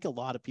 And I think a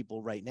lot of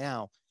people right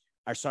now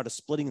are sort of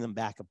splitting them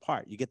back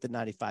apart. You get the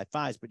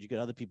 95.5s, but you get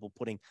other people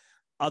putting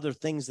other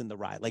things in the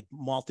rye, like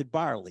malted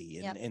barley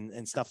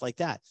and stuff like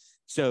that.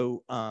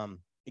 So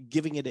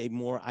giving it a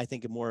more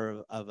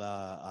of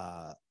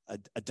a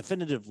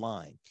definitive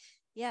line.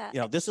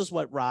 Yeah. This is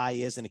what rye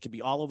is, and it could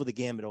be all over the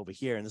gamut over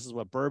here, and this is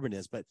what bourbon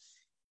is. But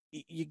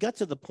you got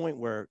to the point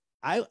where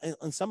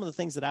on some of the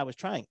things that I was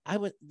trying,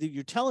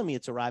 you're telling me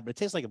it's a rye, but it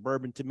tastes like a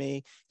bourbon to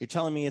me. You're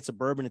telling me it's a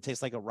bourbon, it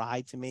tastes like a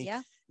rye to me.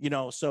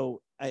 Yeah.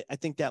 So I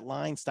think that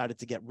line started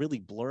to get really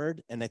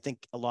blurred. And I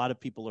think a lot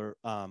of people are,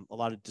 a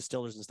lot of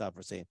distillers and stuff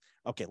are saying,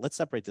 okay, let's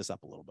separate this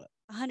up a little bit.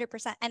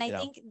 100%. And I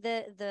think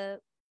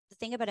the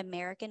thing about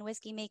American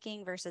whiskey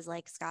making versus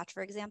like Scotch,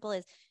 for example,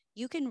 is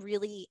you can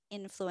really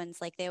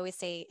influence, like they always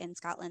say in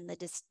Scotland,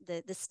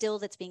 the still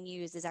that's being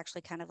used is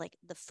actually kind of like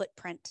the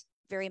footprint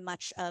very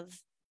much of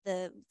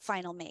the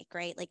final make,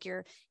 right? Like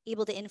you're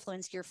able to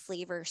influence your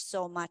flavor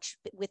so much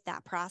with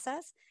that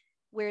process.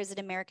 Whereas in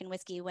American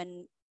whiskey,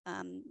 when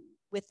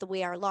with the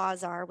way our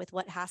laws are, with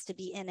what has to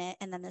be in it,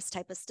 and then this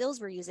type of stills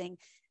we're using,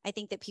 I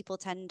think that people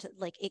tend to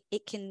like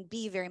it can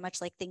be very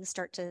much like things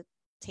start to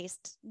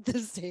taste the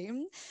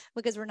same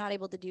because we're not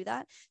able to do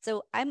that.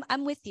 So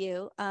I'm with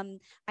you.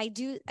 I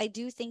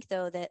do think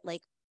though that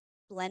like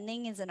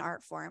blending is an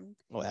art form.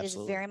 Oh, it is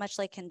very much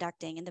like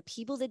conducting, and the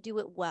people that do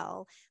it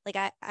well, like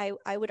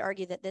I would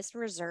argue that this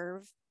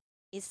reserve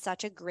is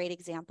such a great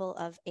example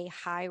of a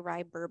high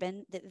rye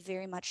bourbon that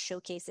very much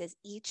showcases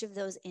each of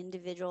those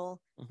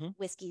individual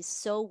whiskeys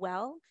so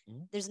well.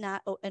 There's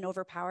not an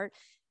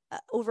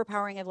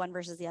overpowering of one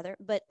versus the other,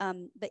 but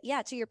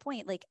yeah, to your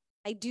point, like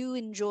I do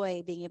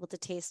enjoy being able to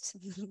taste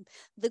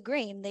the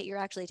grain that you're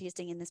actually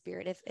tasting in the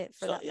spirit.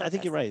 I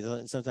think you're right.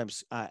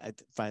 Sometimes I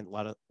find a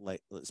lot of,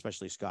 like,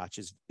 especially Scotch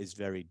is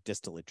very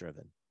distillate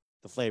driven.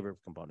 The flavor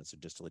components are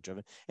distillate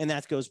driven, and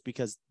that goes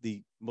because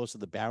most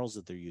of the barrels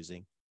that they're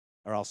using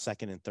are all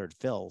second and third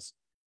fills.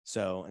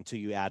 So until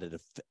you add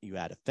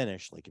a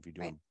finish, like if you're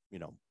doing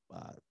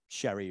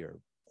sherry or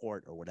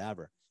port or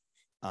whatever,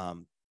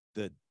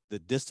 the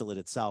distillate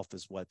itself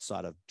is what's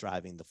sort of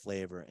driving the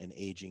flavor and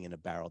aging in a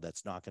barrel.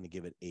 That's not going to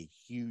give it a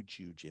huge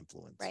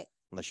influence, right?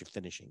 Unless you're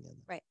finishing in,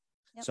 right?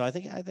 Yep. So I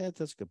think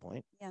that's a good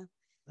point. Yeah,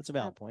 that's a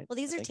valid point. Well,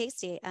 these are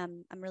tasty.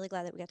 I'm really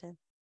glad that we got to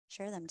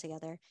share them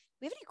together. Do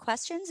we have any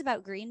questions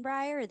about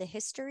Greenbrier or the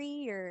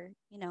history, or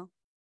I know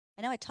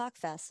I talk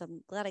fast, so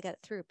I'm glad I got it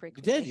through pretty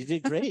quickly. You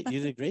did great. You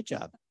did a great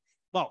job.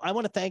 Well,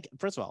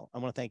 first of all, I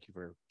want to thank you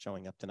for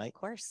showing up tonight.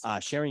 Of course.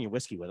 Sharing your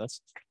whiskey with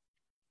us.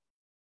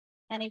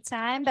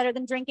 Anytime, better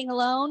than drinking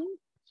alone.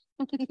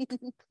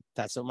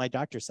 That's what my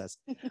doctor says.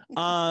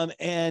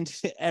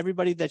 And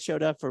everybody that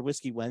showed up for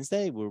Whiskey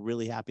Wednesday, we're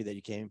really happy that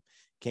you came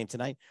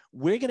tonight.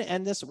 We're going to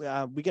end this.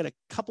 We got a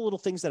couple little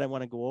things that I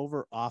want to go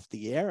over off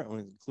the air,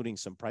 including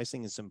some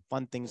pricing and some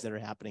fun things that are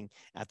happening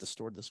at the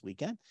store this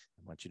weekend.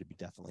 I want you to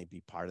definitely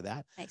be part of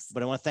that. Nice.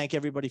 But I want to thank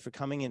everybody for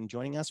coming and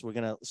joining us. We're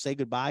going to say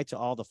goodbye to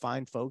all the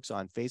fine folks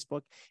on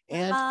Facebook.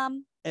 And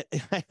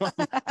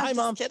hi,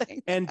 Mom.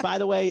 Kidding. And by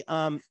the way,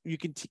 you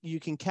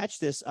can catch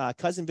this.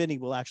 Cousin Vinny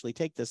will actually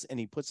take this and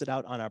he puts it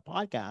out on our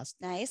podcast,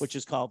 nice, which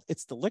is called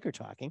It's the Liquor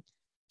Talking.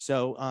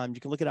 So you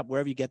can look it up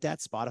wherever you get that,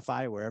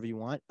 Spotify or wherever you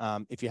want.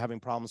 If you're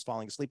having problems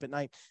falling asleep at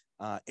night,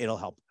 it'll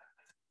help.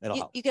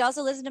 Help. You could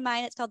also listen to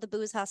mine. It's called The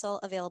Booze Hustle,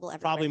 available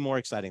everywhere. Probably more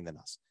exciting than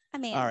us. I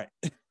mean, all right.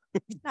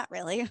 Not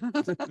really.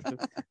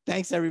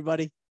 Thanks,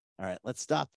 everybody. All right, let's stop.